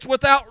body. It's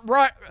without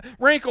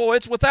wrinkle.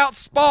 It's without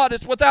spot.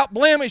 It's without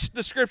blemish,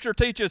 the Scripture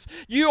teaches.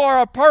 You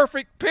are a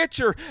perfect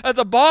picture of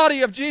the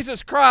body of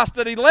Jesus Christ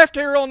that He left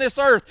here on this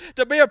earth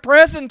to be a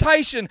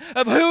presentation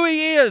of who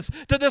He is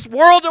to this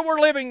world that we're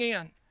living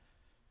in.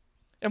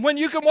 And when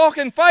you can walk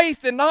in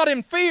faith and not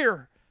in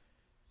fear,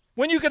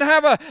 when you can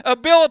have an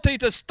ability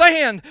to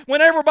stand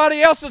when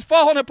everybody else is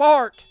falling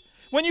apart,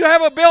 when you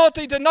have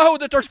ability to know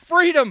that there's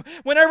freedom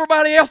when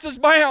everybody else is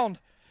bound.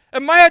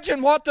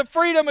 Imagine what the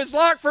freedom is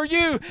like for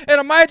you, and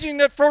imagine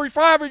that for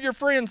 5 of your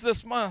friends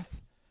this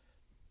month,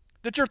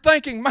 that you're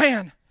thinking,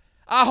 man,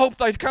 I hope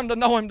they come to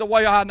know Him the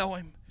way I know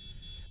Him.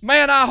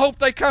 Man, I hope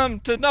they come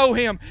to know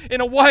Him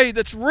in a way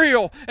that's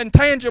real and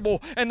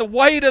tangible, and the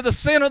weight of the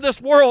sin of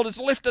this world is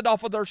lifted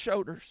off of their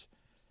shoulders.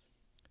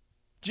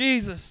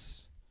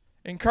 Jesus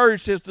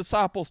encouraged His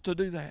disciples to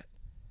do that.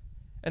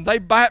 And they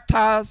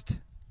baptized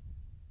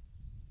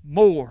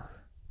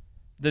more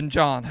than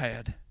John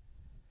had.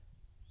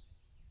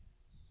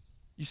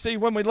 You see,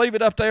 when we leave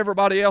it up to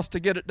everybody else to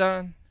get it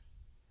done,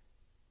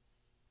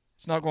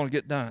 it's not going to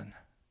get done.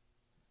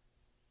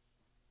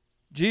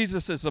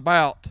 Jesus is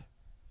about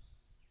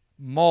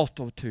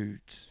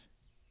multitudes.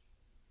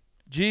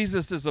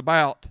 Jesus is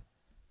about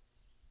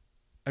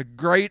a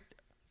great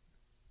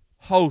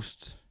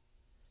host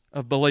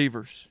of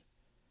believers.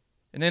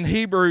 And in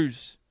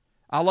Hebrews,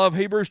 I love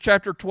Hebrews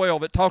chapter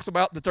 12. It talks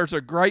about that there's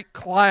a great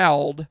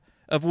cloud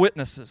of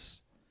witnesses.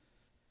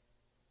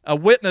 A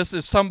witness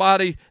is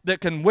somebody that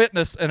can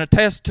witness and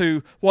attest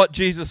to what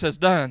Jesus has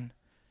done.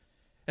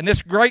 And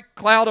this great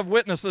cloud of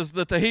witnesses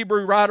that the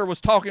Hebrew writer was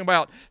talking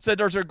about said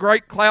there's a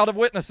great cloud of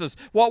witnesses.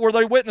 What were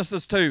they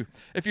witnesses to?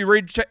 If you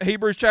read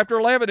Hebrews chapter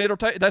 11,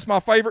 that's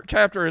my favorite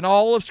chapter in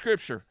all of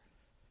Scripture.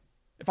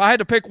 If I had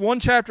to pick one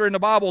chapter in the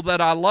Bible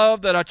that I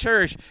love, that I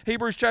cherish,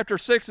 Hebrews chapter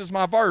 6 is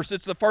my verse.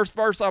 It's the first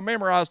verse I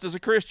memorized as a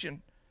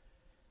Christian.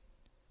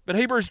 But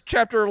Hebrews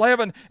chapter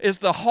 11 is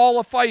the hall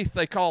of faith,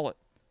 they call it.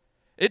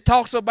 It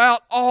talks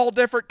about all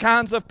different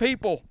kinds of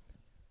people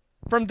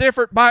from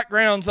different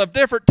backgrounds, of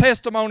different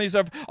testimonies,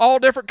 of all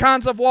different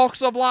kinds of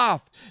walks of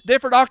life,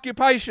 different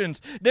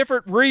occupations,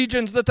 different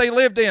regions that they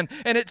lived in.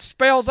 And it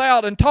spells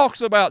out and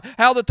talks about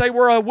how that they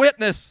were a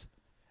witness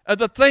of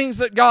the things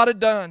that God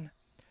had done.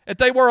 That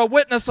they were a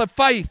witness of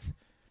faith.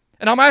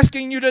 And I'm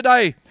asking you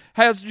today,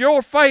 has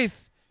your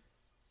faith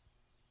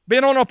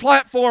been on a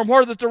platform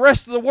where that the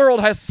rest of the world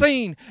has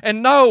seen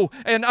and know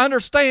and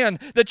understand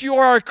that you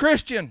are a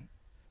Christian?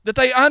 That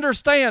they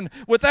understand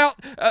without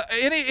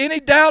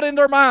any doubt in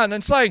their mind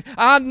and saying,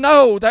 I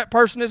know that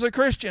person is a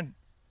Christian.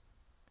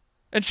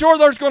 And sure,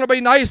 there's going to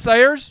be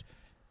naysayers.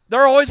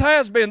 There always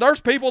has been.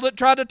 There's people that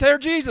try to tear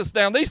Jesus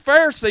down. These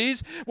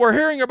Pharisees were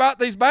hearing about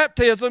these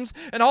baptisms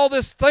and all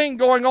this thing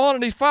going on,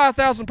 and these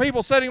 5,000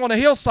 people sitting on a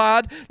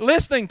hillside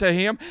listening to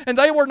Him, and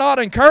they were not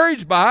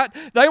encouraged by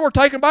it. They were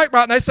taken back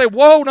by it, and they said,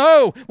 whoa,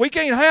 no, we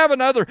can't have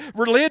another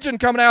religion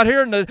coming out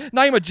here in the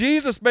name of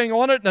Jesus being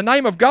on it, in the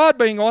name of God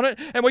being on it,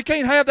 and we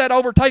can't have that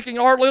overtaking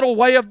our little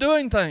way of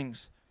doing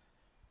things.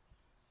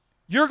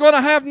 You're going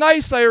to have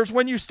naysayers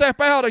when you step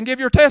out and give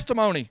your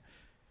testimony.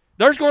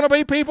 There's going to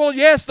be people,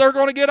 yes, they're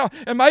going to get on.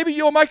 And maybe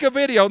you'll make a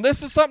video. And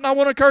this is something I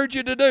want to encourage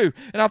you to do.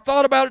 And I've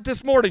thought about it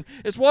this morning.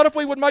 Is what if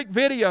we would make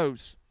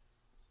videos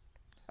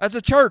as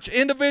a church,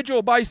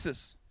 individual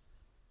basis,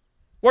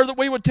 where that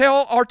we would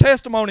tell our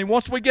testimony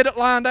once we get it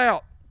lined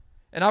out.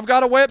 And I've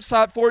got a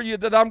website for you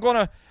that I'm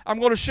going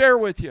to share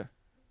with you.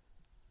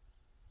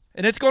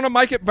 And it's going to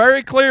make it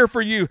very clear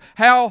for you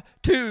how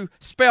to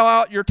spell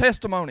out your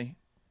testimony.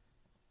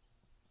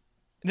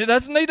 And it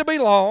doesn't need to be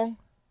long.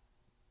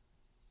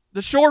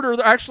 The shorter,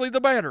 actually,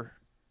 the better.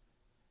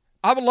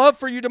 I would love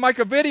for you to make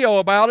a video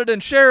about it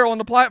and share on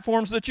the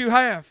platforms that you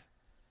have.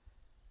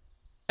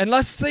 And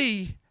let's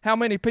see how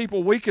many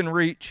people we can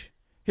reach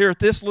here at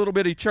this little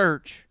bitty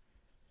church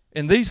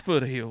in these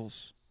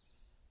foothills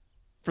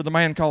for the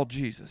man called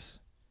Jesus.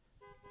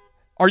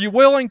 Are you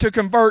willing to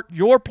convert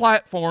your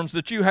platforms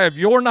that you have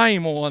your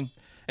name on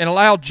and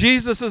allow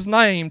Jesus'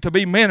 name to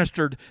be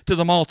ministered to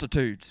the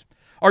multitudes?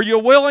 Are you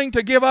willing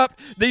to give up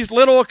these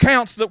little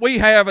accounts that we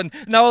have and,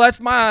 no, that's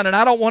mine, and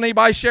I don't want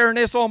anybody sharing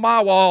this on my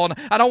wall, and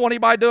I don't want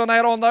anybody doing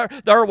that on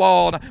their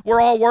wall, and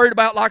we're all worried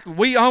about like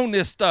we own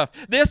this stuff.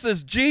 This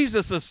is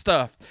Jesus'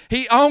 stuff.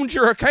 He owns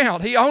your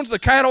account. He owns the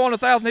cattle on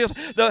 1,000 hills.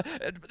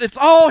 It's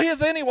all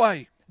His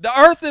anyway. The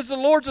earth is the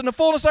Lord's and the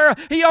fullness thereof.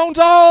 He owns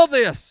all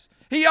this.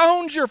 He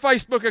owns your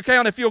Facebook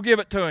account if you'll give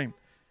it to Him.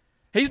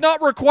 He's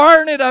not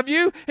requiring it of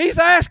you. He's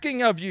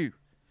asking of you.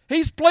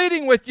 He's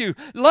pleading with you.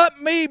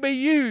 Let me be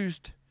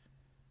used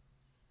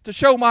to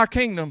show my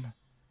kingdom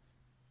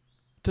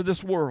to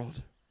this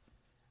world.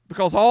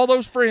 Because all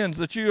those friends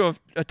that you have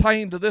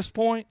attained to this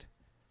point,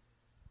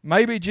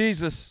 maybe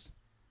Jesus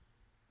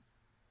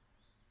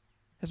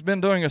has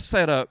been doing a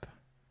setup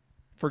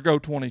for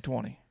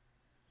Go2020.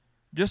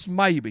 Just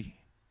maybe.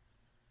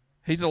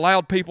 He's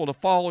allowed people to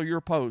follow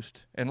your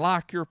post and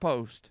like your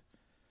post.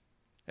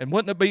 And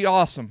wouldn't it be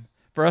awesome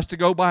for us to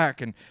go back,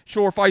 and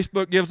sure,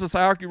 Facebook gives us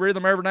an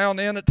algorithm every now and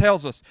then. It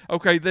tells us,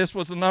 okay, this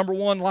was the number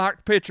one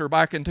liked picture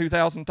back in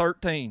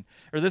 2013,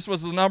 or this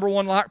was the number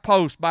one liked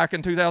post back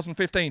in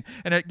 2015,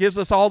 and it gives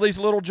us all these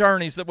little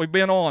journeys that we've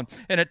been on,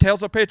 and it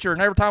tells a picture,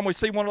 and every time we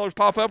see one of those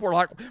pop up, we're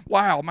like,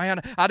 wow, man,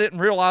 I didn't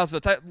realize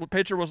that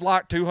picture was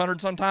liked 200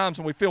 sometimes,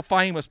 and we feel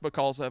famous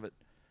because of it.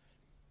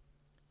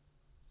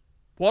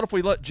 What if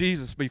we let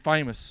Jesus be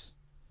famous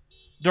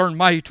during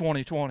May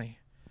 2020?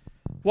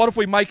 What if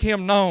we make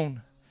him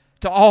known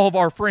to all of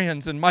our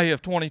friends in May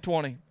of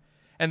 2020?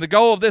 And the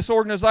goal of this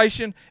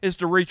organization is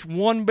to reach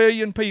 1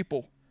 billion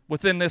people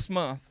within this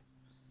month.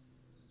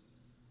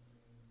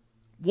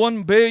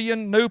 1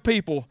 billion new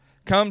people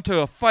come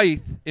to a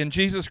faith in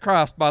Jesus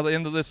Christ by the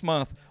end of this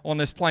month on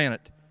this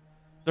planet.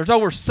 There's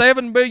over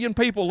 7 billion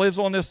people lives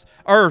on this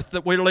earth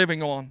that we're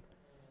living on.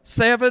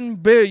 7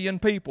 billion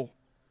people.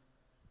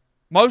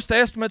 Most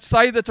estimates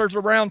say that there's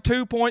around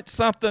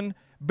 2-point-something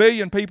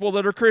billion people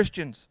that are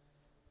Christians.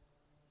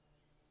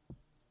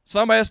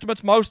 Some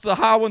estimates, most of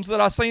the high ones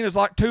that I've seen, is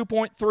like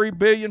 2.3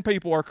 billion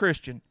people are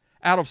Christian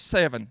out of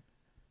 7.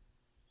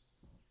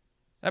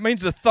 That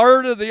means a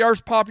third of the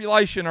earth's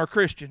population are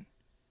Christian.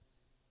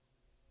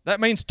 That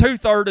means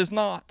 2/3 is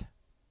not.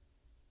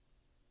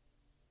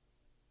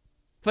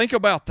 Think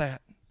about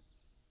that.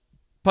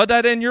 Put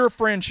that in your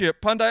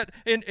friendship. Put that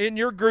in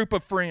your group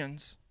of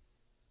friends.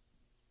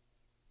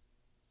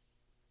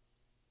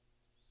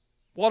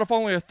 What if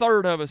only a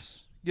third of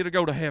us get to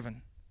go to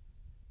heaven?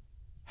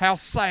 How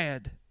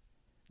sad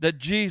that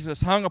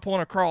Jesus hung upon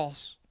a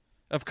cross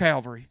of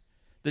Calvary,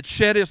 that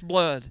shed his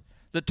blood,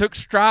 that took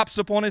stripes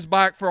upon his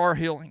back for our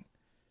healing.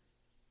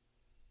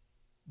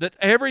 That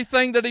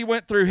everything that he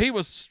went through, he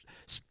was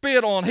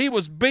spit on, he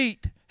was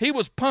beat, he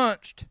was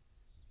punched.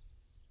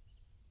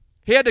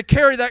 He had to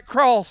carry that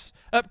cross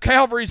up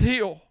Calvary's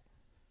hill.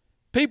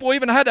 People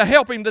even had to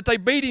help him, that they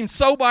beat him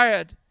so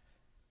bad.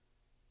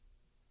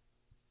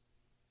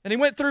 And he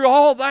went through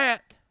all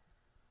that.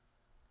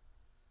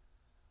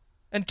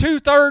 And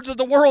 2/3 of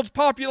the world's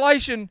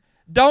population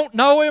don't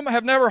know him,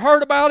 have never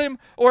heard about him,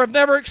 or have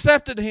never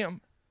accepted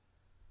him.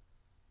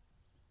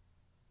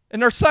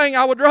 And they're saying,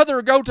 I would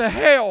rather go to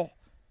hell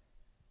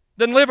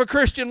than live a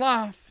Christian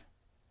life.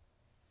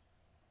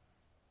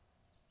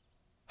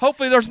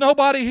 Hopefully there's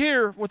nobody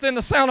here within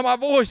the sound of my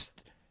voice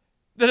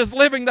that is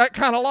living that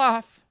kind of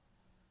life.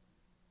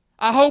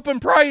 I hope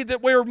and pray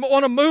that we're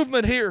on a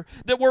movement here,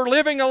 that we're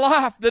living a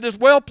life that is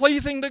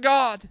well-pleasing to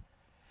God.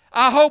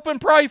 I hope and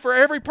pray for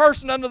every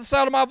person under the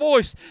sound of my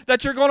voice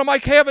that you're going to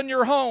make heaven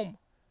your home.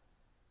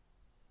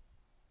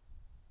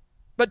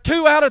 But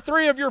 2 out of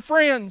 3 of your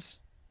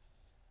friends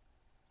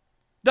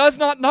does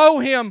not know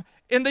him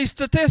in these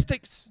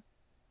statistics.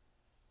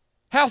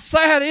 How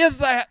sad is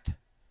that?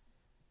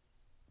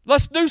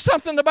 Let's do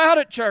something about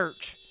it,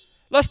 church.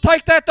 Let's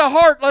take that to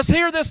heart. Let's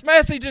hear this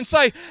message and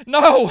say,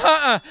 no,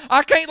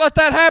 I can't let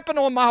that happen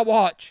on my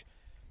watch.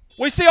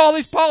 We see all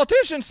these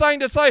politicians saying,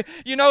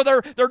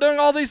 they're doing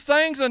all these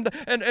things and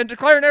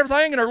declaring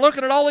everything, and they're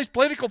looking at all these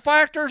political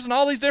factors and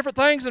all these different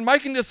things and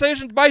making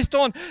decisions based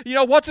on,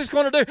 what's this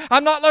going to do.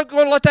 I'm not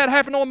going to let that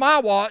happen on my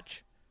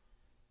watch.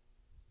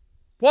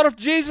 What if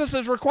Jesus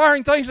is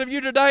requiring things of you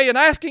today and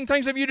asking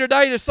things of you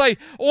today to say,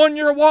 on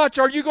your watch,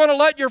 are you going to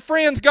let your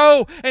friends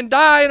go and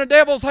die in a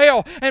devil's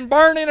hell and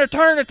burn in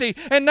eternity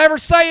and never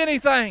say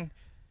anything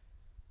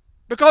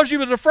because you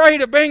was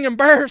afraid of being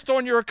embarrassed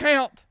on your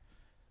account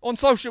on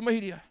social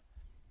media?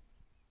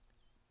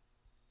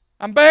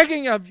 I'm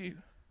begging of you,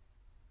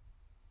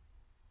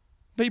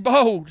 be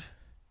bold.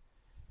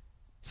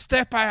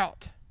 Step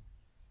out.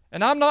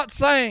 And I'm not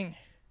saying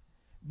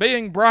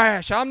being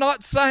brash. I'm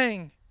not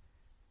saying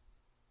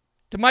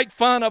to make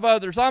fun of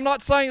others. I'm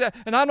not saying that,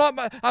 and I'm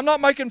not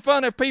making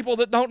fun of people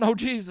that don't know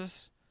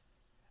Jesus.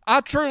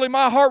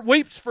 My heart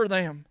weeps for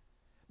them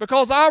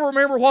because I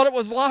remember what it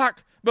was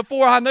like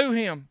before I knew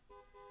him.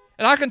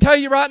 And I can tell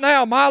you right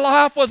now, my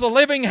life was a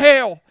living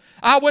hell.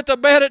 I went to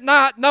bed at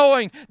night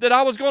knowing that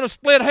I was going to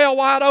split hell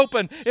wide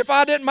open if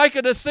I didn't make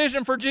a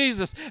decision for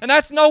Jesus. And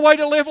that's no way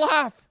to live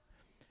life.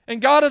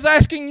 And God is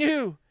asking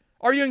you,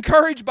 are you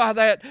encouraged by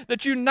that?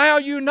 That you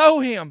know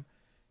him?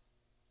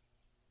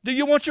 Do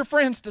you want your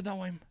friends to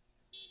know him?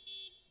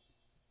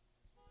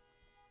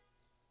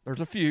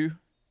 There's a few.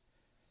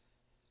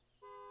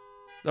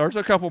 There's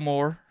a couple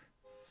more.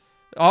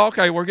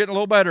 Okay, we're getting a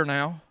little better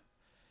now.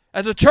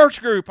 As a church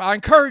group, I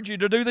encourage you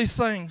to do these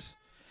things.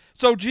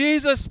 So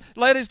Jesus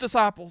led his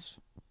disciples.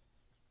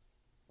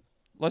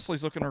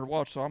 Leslie's looking at her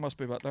watch, so I must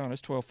be about done.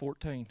 It's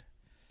 12:14.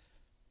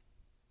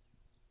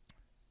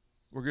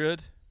 We're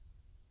good?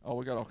 Oh,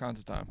 we got all kinds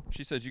of time.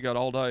 She says you got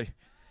all day.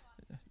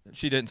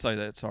 She didn't say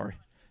that, sorry.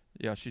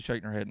 Yeah, she's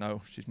shaking her head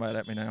no. She's mad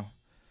at me now.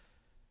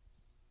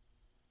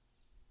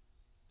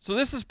 So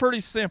this is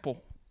pretty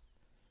simple.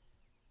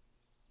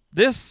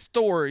 This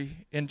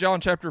story in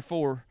John chapter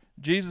 4,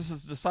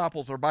 Jesus'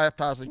 disciples are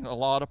baptizing a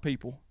lot of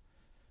people.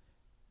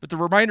 But the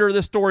remainder of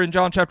this story in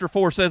John chapter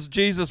 4 says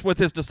Jesus with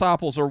his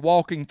disciples are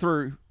walking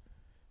through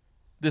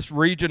this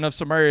region of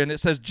Samaria. And it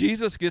says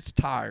Jesus gets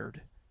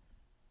tired.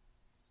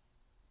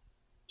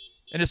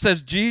 And it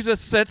says Jesus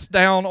sits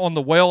down on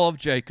the well of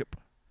Jacob.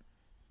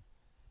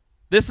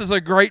 This is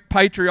a great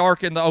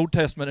patriarch in the Old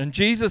Testament. And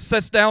Jesus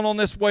sits down on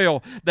this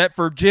well that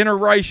for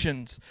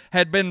generations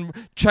had been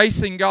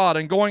chasing God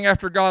and going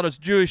after God as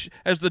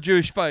the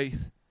Jewish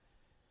faith.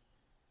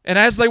 And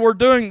as they were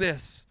doing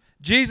this,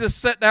 Jesus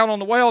sat down on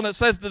the well, and it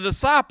says the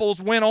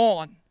disciples went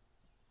on.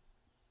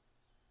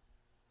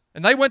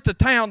 And they went to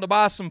town to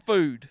buy some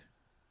food.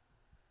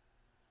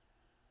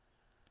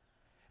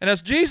 And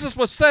as Jesus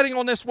was sitting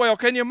on this well,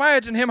 can you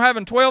imagine him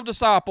having 12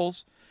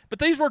 disciples? But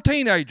these were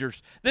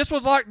teenagers. This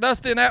was like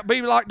Dusty and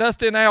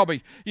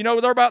Albie. You know,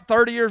 they're about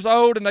 30 years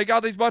old, and they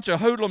got these bunch of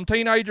hoodlum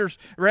teenagers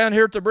around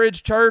here at the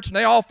Bridge Church, and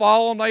they all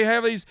follow them. They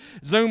have these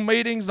Zoom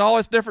meetings and all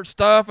this different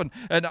stuff, and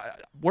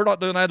we're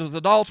not doing that as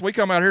adults. We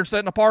come out here and sit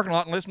in the parking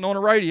lot and listen on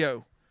the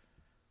radio.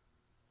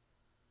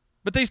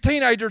 But these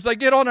teenagers, they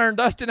get on there, and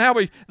Dusty and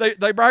Albie,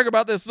 they brag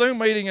about this Zoom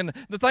meeting and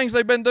the things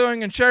they've been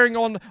doing and sharing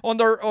on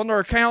their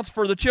accounts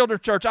for the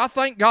children's church. I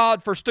thank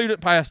God for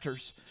student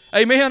pastors.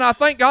 Amen. I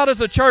thank God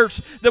as a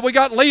church that we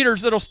got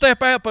leaders that'll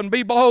step up and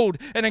be bold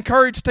and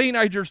encourage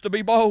teenagers to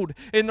be bold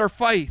in their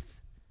faith,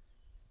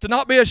 to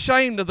not be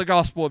ashamed of the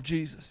gospel of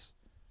Jesus.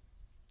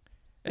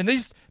 And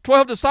these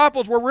 12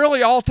 disciples were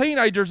really all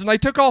teenagers, and they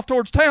took off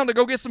towards town to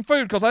go get some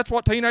food because that's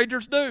what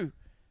teenagers do.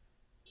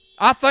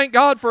 I thank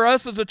God for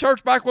us as a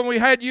church back when we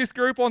had youth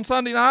group on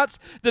Sunday nights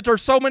that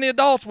there's so many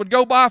adults would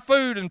go buy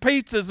food and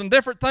pizzas and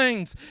different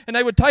things, and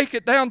they would take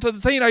it down to the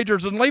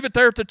teenagers and leave it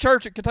there at the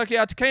church at Kentucky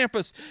Heights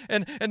campus,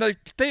 and the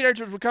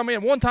teenagers would come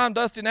in. One time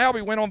Dusty and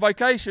Albie went on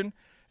vacation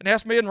and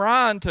asked me and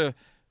Ryan to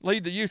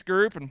lead the youth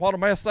group, and what a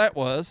mess that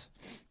was.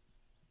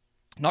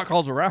 Not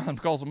because of Ryan,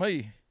 because of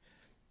me.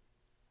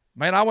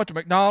 Man, I went to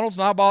McDonald's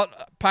and I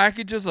bought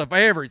packages of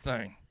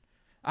everything.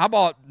 I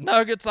bought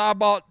nuggets, I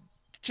bought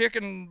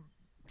chicken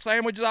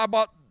sandwiches, I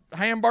bought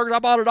hamburgers, I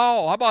bought it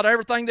all. I bought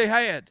everything they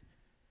had.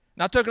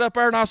 And I took it up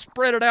there and I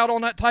spread it out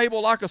on that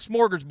table like a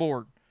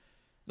smorgasbord.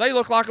 They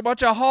looked like a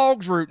bunch of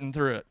hogs rooting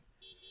through it.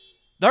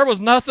 There was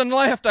nothing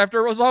left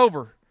after it was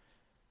over.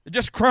 It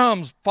just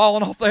crumbs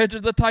falling off the edge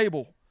of the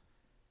table.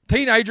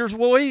 Teenagers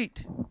will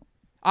eat.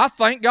 I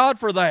thank God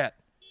for that.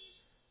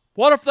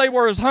 What if they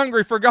were as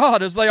hungry for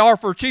God as they are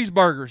for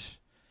cheeseburgers?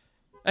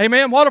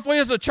 Amen. What if we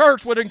as a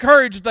church would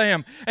encourage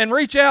them and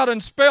reach out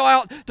and spell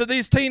out to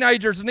these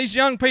teenagers and these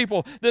young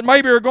people that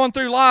maybe are going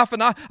through life?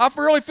 And I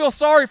really feel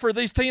sorry for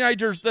these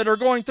teenagers that are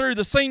going through,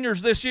 the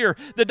seniors this year,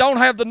 that don't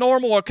have the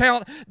normal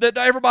account that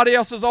everybody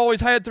else has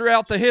always had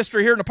throughout the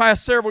history here in the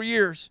past several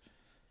years.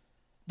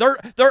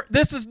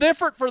 This is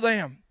different for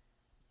them.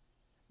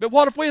 But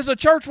what if we as a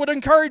church would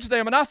encourage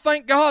them? And I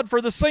thank God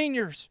for the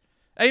seniors.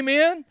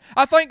 Amen.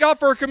 I thank God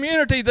for a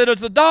community that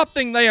is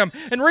adopting them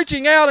and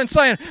reaching out and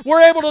saying,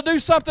 we're able to do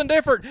something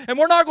different, and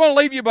we're not going to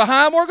leave you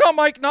behind. We're going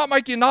to not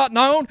make you not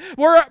known.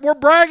 We're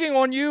bragging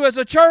on you as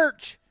a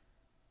church.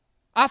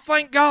 I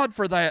thank God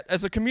for that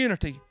as a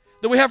community,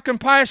 that we have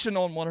compassion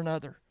on one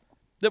another,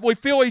 that we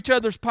feel each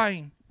other's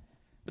pain.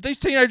 But these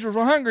teenagers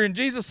were hungry, and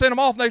Jesus sent them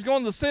off, and they was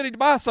going to the city to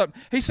buy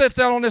something. He sits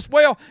down on this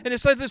well, and it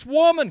says this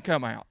woman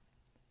come out.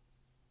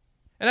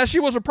 And as she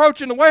was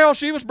approaching the well,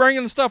 she was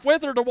bringing the stuff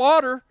with her to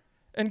water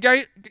and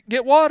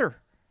get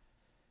water.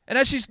 And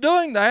as she's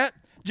doing that,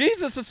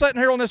 Jesus is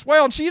sitting here on this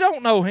well, and she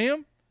don't know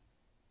him.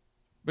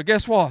 But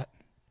guess what?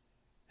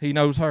 He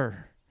knows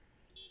her.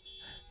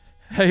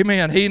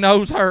 Amen. He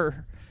knows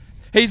her.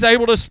 He's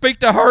able to speak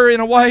to her in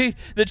a way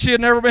that she had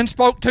never been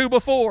spoke to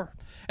before.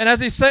 And as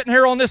he's sitting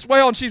here on this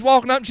well, and she's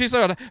walking up, and she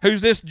said,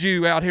 who's this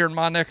Jew out here in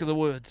my neck of the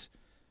woods?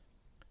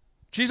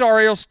 She's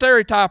already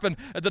stereotyping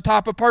the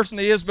type of person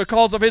he is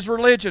because of his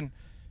religion.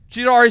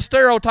 She's already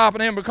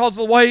stereotyping him because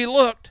of the way he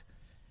looked.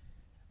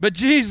 But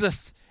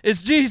Jesus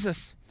is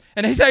Jesus,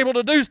 and he's able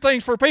to do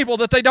things for people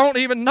that they don't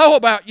even know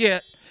about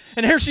yet.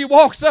 And here she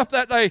walks up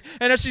that day,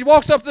 and as she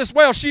walks up this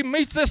well, she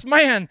meets this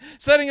man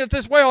sitting at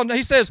this well, and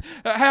he says,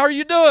 how are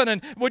you doing,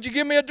 and would you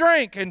give me a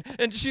drink?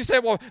 And she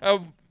said, well,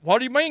 what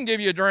do you mean give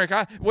you a drink?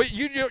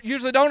 You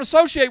usually don't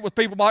associate with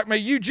people like me.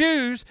 You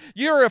Jews,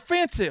 you're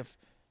offensive.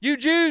 You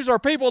Jews are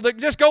people that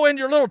just go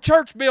into your little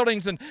church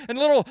buildings and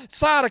little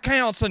side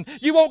accounts, and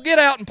you won't get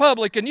out in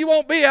public, and you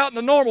won't be out in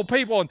the normal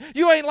people, and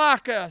you ain't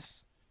like us.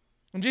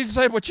 And Jesus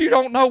said, but you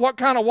don't know what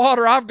kind of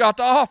water I've got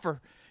to offer.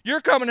 You're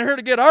coming here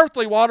to get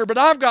earthly water, but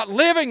I've got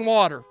living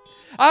water.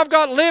 I've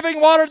got living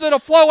water that'll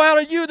flow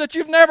out of you that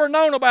you've never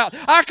known about.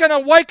 I can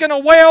awaken a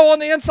well on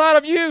the inside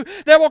of you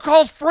that will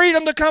cause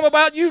freedom to come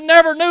about you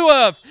never knew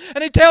of.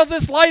 And he tells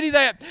this lady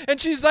that, and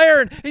she's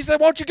there, and he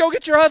said, won't you go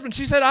get your husband?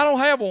 She said, I don't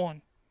have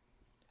one.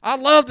 I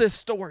love this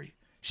story.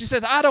 She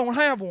says, I don't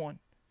have one.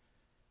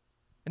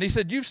 And he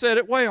said, you've said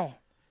it well.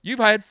 You've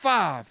had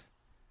 5.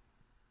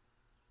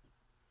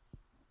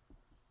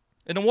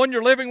 And the one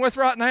you're living with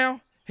right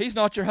now, he's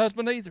not your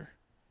husband either.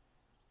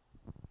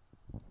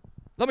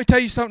 Let me tell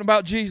you something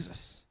about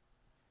Jesus.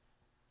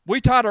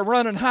 We try to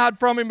run and hide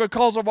from him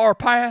because of our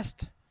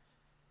past.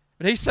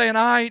 But he's saying,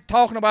 I ain't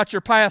talking about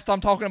your past,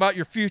 I'm talking about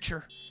your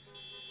future.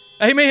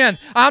 Amen.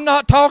 I'm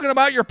not talking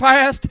about your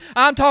past,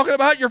 I'm talking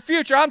about your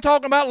future. I'm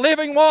talking about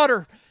living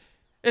water.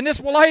 And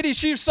this lady,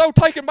 she was so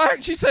taken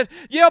back. She said,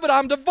 yeah, but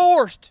I'm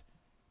divorced.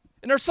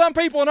 And there's some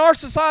people in our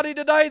society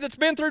today that's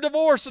been through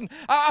divorce, and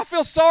I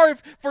feel sorry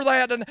for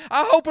that, and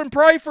I hope and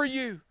pray for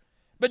you.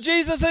 But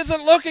Jesus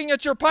isn't looking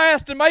at your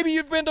past, and maybe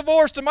you've been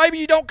divorced, and maybe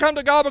you don't come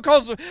to God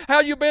because of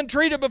how you've been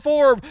treated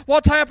before, or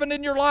what's happened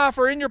in your life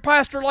or in your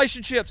past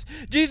relationships.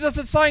 Jesus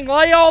is saying,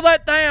 lay all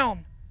that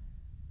down.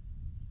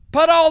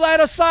 Put all that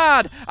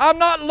aside. I'm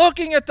not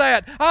looking at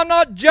that. I'm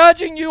not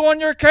judging you on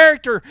your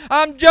character.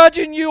 I'm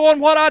judging you on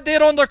what I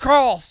did on the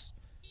cross.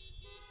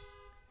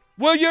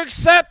 Will you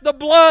accept the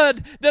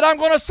blood that I'm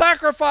going to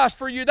sacrifice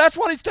for you? That's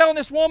what he's telling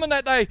this woman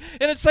that day.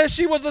 And it says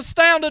she was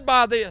astounded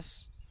by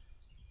this.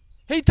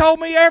 He told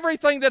me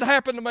everything that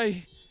happened to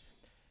me.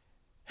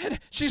 And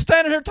she's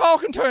standing here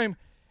talking to him.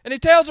 And he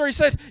tells her, he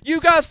said, you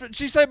guys,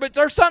 she said, but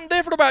there's something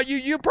different about you.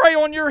 You pray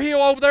on your hill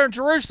over there in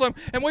Jerusalem,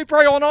 and we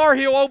pray on our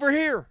hill over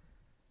here.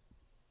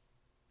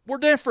 We're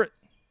different.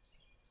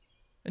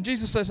 And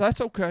Jesus says,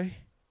 that's okay.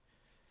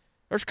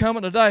 There's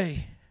coming a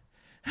day.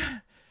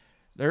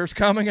 There's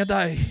coming a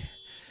day.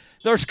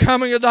 There's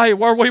coming a day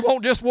where we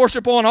won't just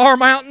worship on our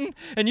mountain,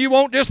 and you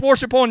won't just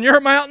worship on your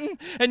mountain,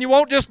 and you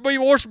won't just be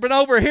worshiping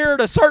over here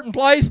at a certain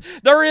place.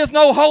 There is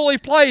no holy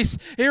place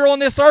here on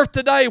this earth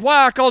today.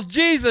 Why? Because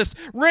Jesus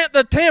rent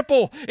the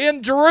temple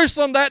in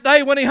Jerusalem that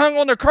day when he hung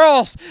on the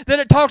cross that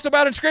it talks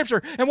about in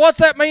Scripture. And what's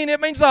that mean?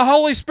 It means the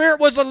Holy Spirit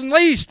was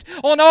unleashed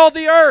on all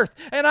the earth.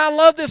 And I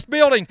love this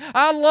building.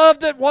 I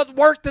love that what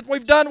work that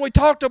we've done, we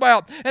talked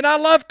about. And I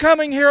love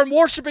coming here and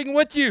worshiping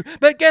with you.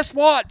 But guess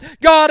what?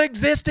 God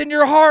exists in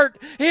your heart.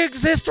 He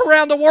exists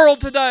around the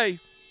world today.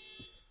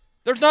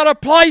 There's not a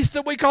place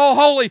that we call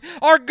holy.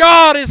 Our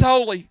God is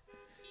holy.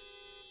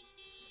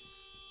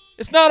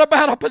 It's not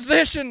about a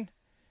position.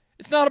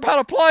 It's not about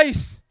a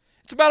place.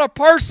 It's about a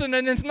person,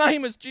 and his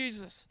name is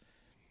Jesus.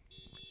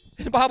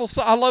 In the Bible,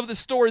 I love this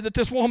story that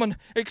this woman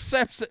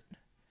accepts it.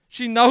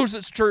 She knows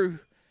it's true.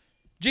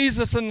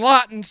 Jesus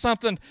enlightened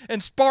something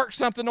and sparked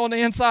something on the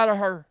inside of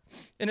her.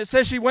 And it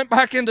says she went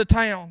back into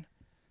town.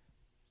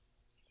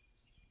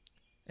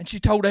 And she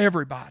told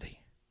everybody,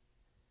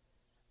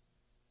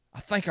 I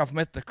think I've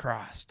met the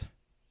Christ.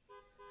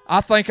 I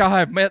think I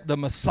have met the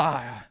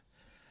Messiah.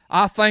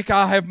 I think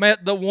I have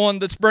met the one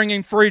that's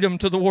bringing freedom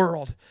to the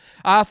world.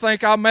 I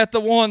think I met the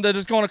one that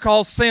is going to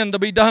cause sin to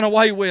be done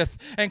away with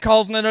and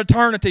causing an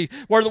eternity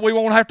where we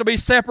won't have to be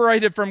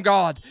separated from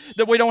God,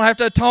 that we don't have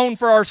to atone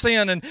for our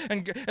sin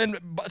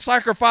and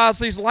sacrifice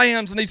these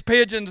lambs and these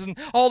pigeons and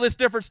all this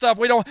different stuff.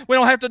 We don't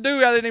have to do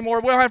that anymore.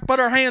 We don't have to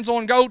put our hands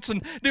on goats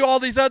and do all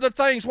these other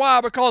things.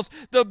 Why? Because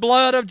the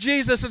blood of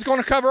Jesus is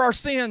going to cover our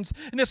sins.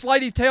 And this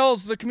lady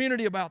tells the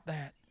community about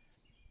that.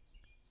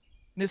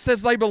 And it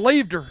says they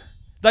believed her.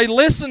 They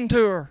listened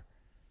to her.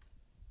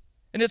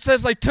 And it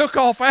says they took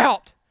off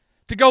out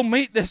to go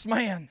meet this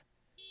man.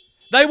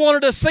 They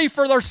wanted to see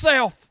for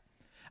themselves.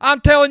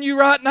 I'm telling you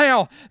right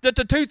now that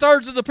the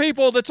 2/3 of the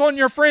people that's on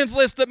your friends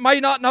list that may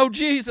not know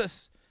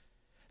Jesus,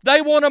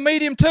 they want to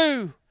meet him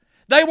too.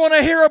 They want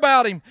to hear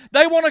about him.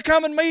 They want to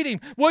come and meet him.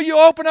 Will you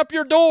open up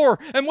your door?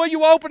 And will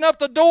you open up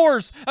the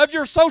doors of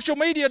your social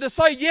media to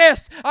say,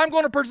 yes, I'm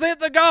going to present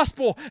the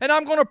gospel and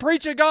I'm going to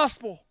preach a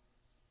gospel.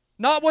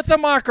 Not with a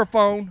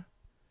microphone,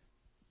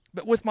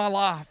 but with my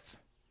life.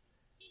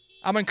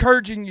 I'm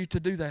encouraging you to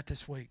do that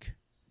this week.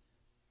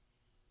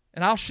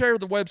 And I'll share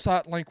the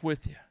website link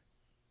with you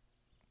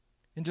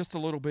in just a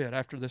little bit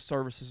after this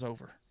service is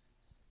over.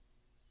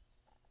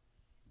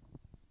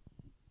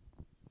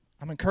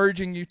 I'm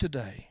encouraging you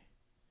today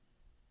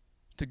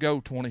to go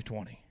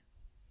 2020.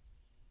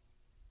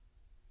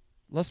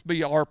 Let's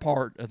be our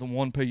part of the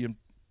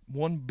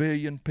 1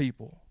 billion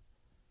people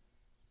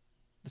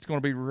that's going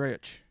to be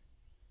rich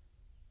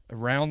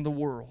around the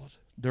world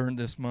during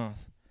this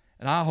month.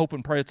 And I hope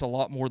and pray it's a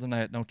lot more than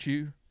that, don't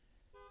you?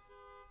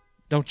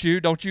 Don't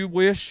you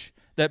wish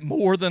that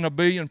more than 1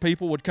 billion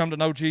people would come to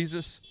know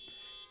Jesus?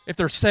 If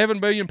there's 7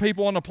 billion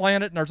people on the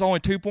planet and there's only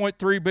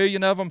 2.3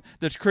 billion of them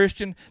that's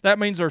Christian, that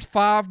means there's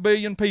 5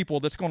 billion people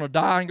that's going to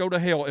die and go to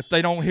hell if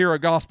they don't hear a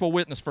gospel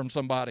witness from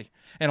somebody.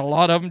 And a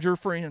lot of them's your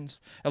friends.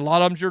 A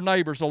lot of them's your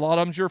neighbors. A lot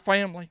of them's your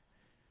family.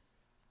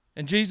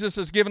 And Jesus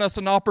has given us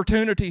an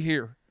opportunity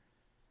here.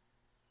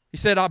 He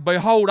said,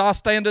 behold, I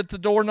stand at the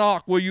door and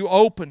knock. Will you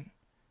open?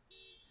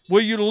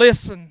 Will you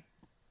listen?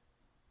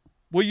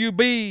 Will you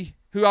be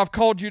who I've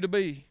called you to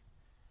be?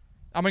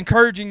 I'm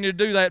encouraging you to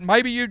do that.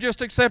 Maybe you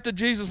just accepted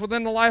Jesus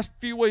within the last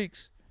few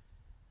weeks.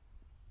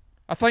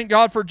 I thank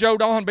God for Joe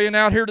Don being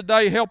out here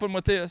today helping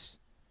with this.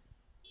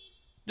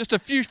 Just a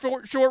few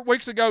short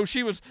weeks ago,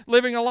 she was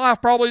living a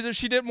life probably that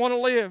she didn't want to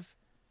live.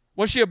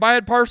 Was she a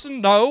bad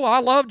person? No. I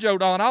love Jo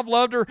Don. I've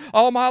loved her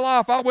all my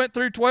life. I went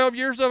through 12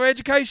 years of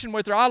education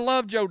with her. I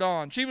love Jo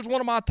Don. She was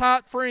one of my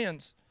tight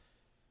friends,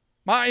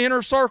 my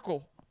inner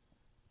circle,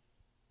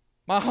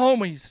 my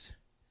homies.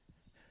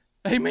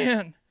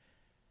 Amen.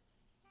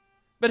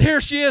 But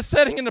here she is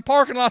sitting in the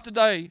parking lot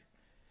today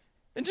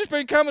and just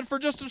been coming for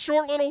just a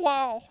short little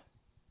while.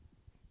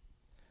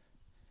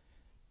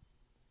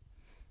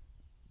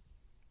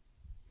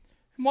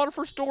 And what if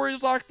her story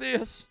is like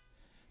this?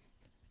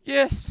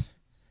 Yes,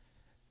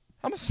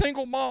 I'm a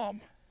single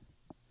mom,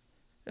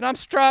 and I'm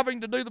striving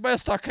to do the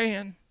best I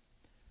can.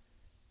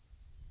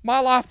 My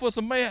life was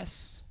a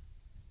mess,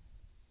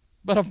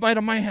 but I've made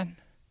a man,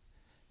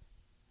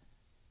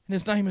 and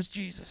his name is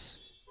Jesus.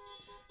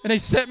 And he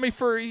set me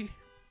free,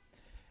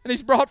 and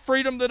he's brought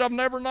freedom that I've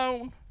never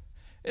known.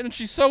 And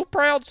she's so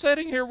proud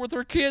sitting here with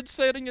her kids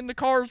sitting in the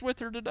cars with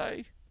her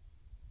today,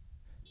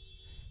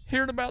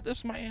 hearing about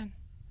this man,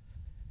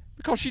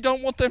 because she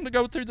don't want them to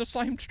go through the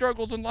same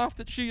struggles in life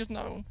that she has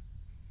known.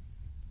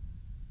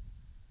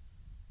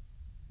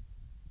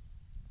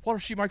 What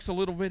if she makes a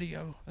little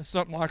video of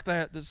something like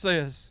that that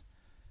says,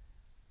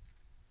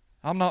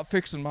 I'm not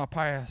fixing my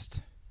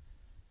past,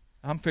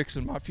 I'm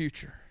fixing my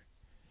future.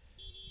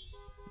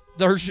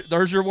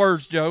 There's your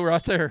words, Joe,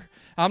 right there.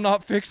 I'm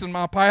not fixing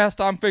my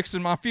past, I'm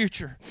fixing my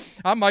future.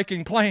 I'm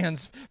making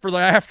plans for the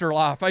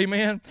afterlife,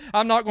 amen?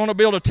 I'm not going to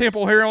build a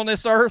temple here on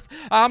this earth.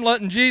 I'm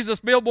letting Jesus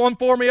build one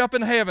for me up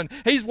in heaven.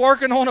 He's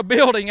working on a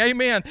building,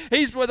 amen?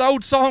 He's what the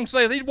old song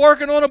says. He's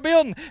working on a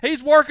building.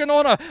 He's working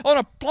on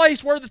a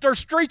place where there's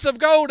streets of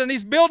gold, and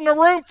he's building a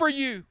room for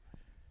you.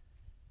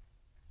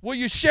 Will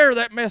you share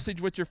that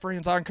message with your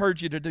friends? I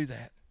encourage you to do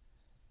that.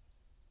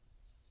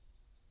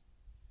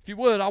 If you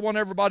would, I want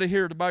everybody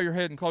here to bow your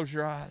head and close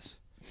your eyes.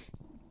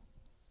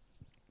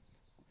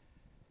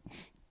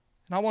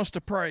 And I want us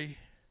to pray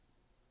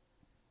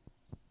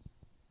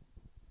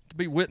to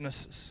be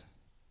witnesses.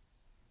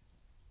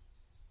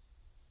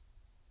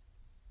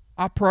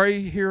 I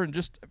pray here in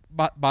just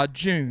by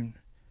June,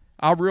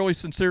 I really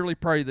sincerely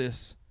pray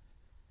this,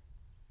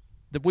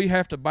 that we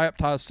have to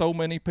baptize so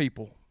many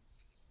people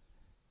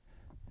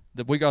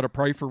that we got to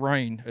pray for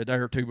rain a day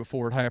or two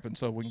before it happens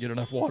so we can get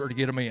enough water to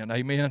get them in.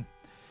 Amen.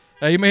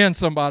 Amen,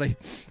 somebody.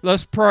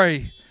 Let's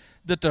pray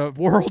that the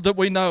world that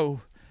we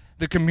know,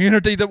 the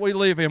community that we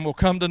live in, will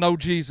come to know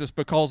Jesus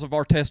because of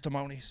our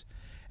testimonies.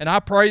 And I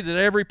pray that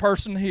every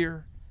person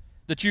here,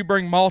 that you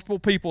bring multiple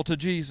people to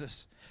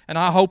Jesus. And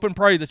I hope and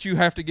pray that you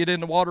have to get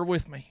in the water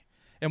with me.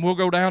 And we'll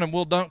go down and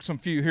we'll dunk some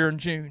few here in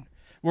June.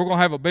 We're going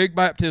to have a big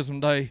baptism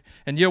day.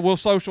 And yeah, we'll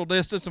social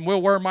distance and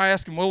we'll wear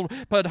masks and we'll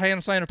put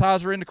hand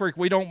sanitizer in the creek.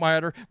 We don't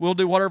matter. We'll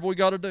do whatever we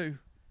got to do.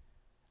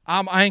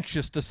 I'm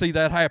anxious to see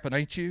that happen,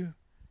 ain't you?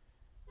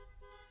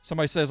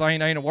 Somebody says,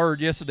 ain't a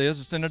word. Yes, it is.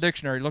 It's in the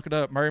dictionary. Look it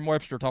up.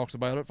 Merriam-Webster talks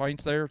about it. If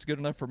ain't's there, it's good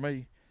enough for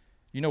me.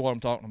 You know what I'm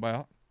talking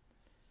about.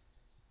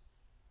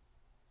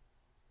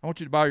 I want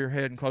you to bow your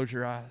head and close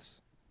your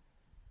eyes.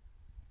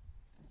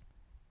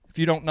 If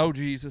you don't know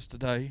Jesus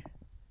today,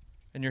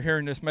 and you're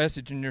hearing this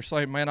message and you're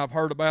saying, man, I've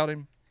heard about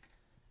him.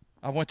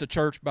 I went to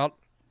church about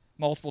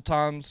multiple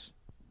times.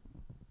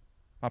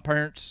 My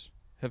parents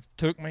have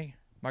took me.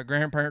 My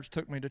grandparents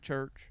took me to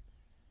church.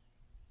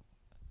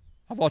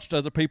 I've watched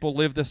other people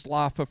live this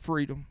life of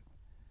freedom.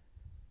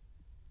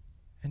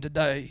 And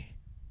today,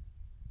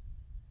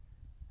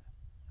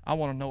 I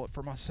want to know it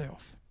for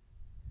myself.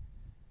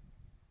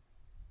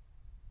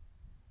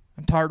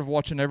 I'm tired of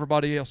watching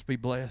everybody else be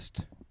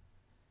blessed.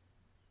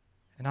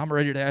 And I'm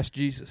ready to ask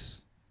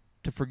Jesus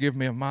to forgive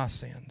me of my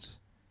sins.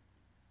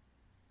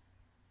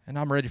 And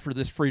I'm ready for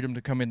this freedom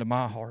to come into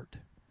my heart.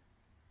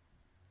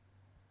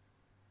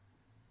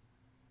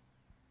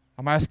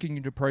 I'm asking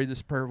you to pray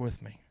this prayer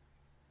with me.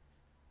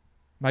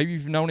 Maybe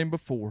you've known him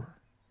before.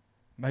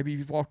 Maybe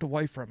you've walked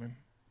away from him.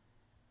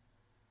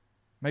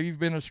 Maybe you've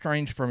been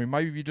estranged from him.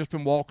 Maybe you've just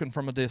been walking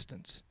from a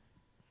distance.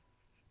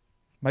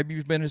 Maybe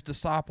you've been his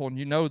disciple and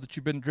you know that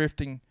you've been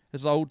drifting,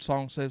 as the old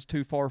song says,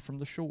 too far from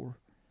the shore.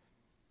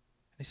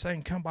 He's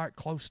saying, come back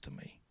close to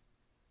me.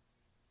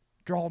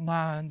 Draw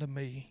nigh unto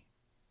me,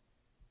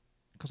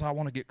 because I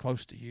want to get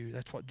close to you.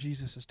 That's what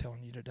Jesus is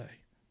telling you today.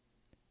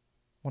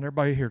 I want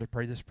everybody here to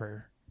pray this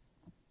prayer.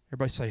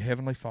 Everybody say,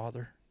 Heavenly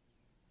Father,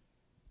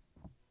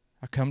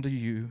 I come to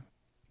you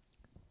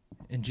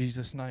in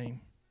Jesus'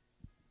 name.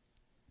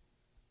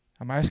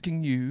 I'm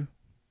asking you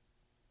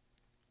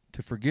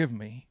to forgive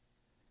me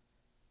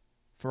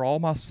for all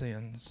my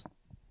sins,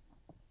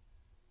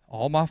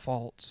 all my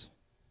faults,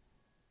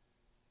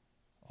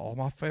 all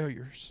my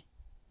failures.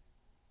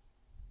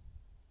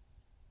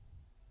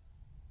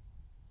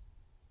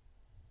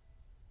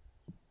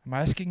 I'm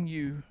asking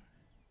you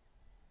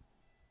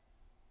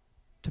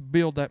to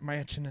build that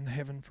mansion in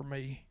heaven for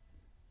me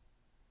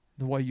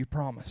the way you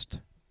promised.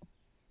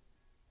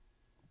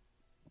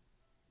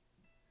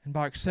 And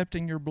by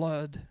accepting your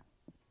blood,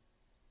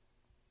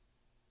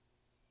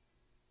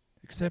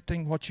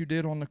 accepting what you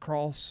did on the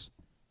cross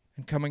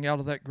and coming out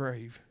of that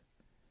grave,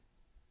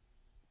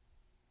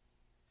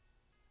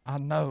 I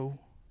know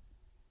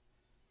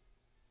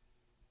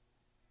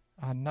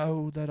that I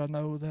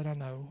know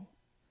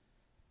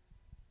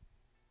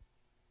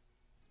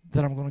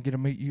that I'm going to get to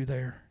meet you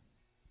there.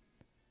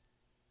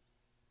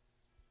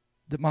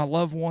 That my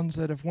loved ones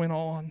that have went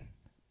on,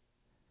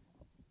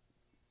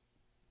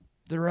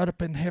 they're right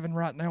up in heaven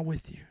right now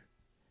with you.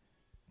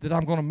 That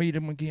I'm going to meet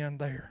them again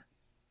there.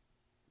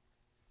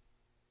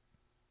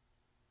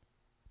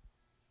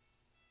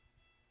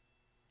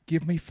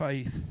 Give me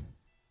faith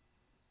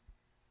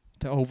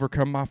to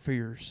overcome my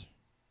fears.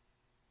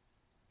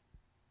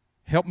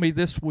 Help me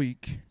this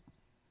week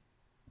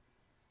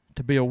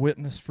to be a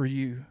witness for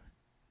you,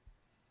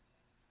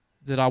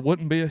 that I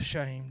wouldn't be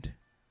ashamed,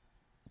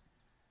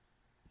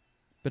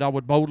 but I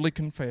would boldly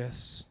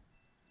confess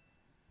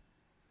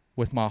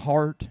with my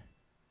heart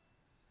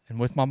and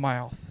with my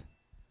mouth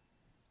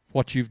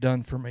what you've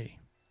done for me.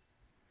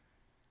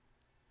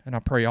 And I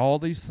pray all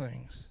these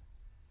things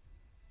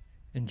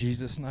in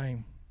Jesus'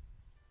 name.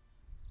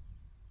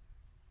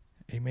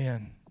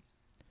 Amen.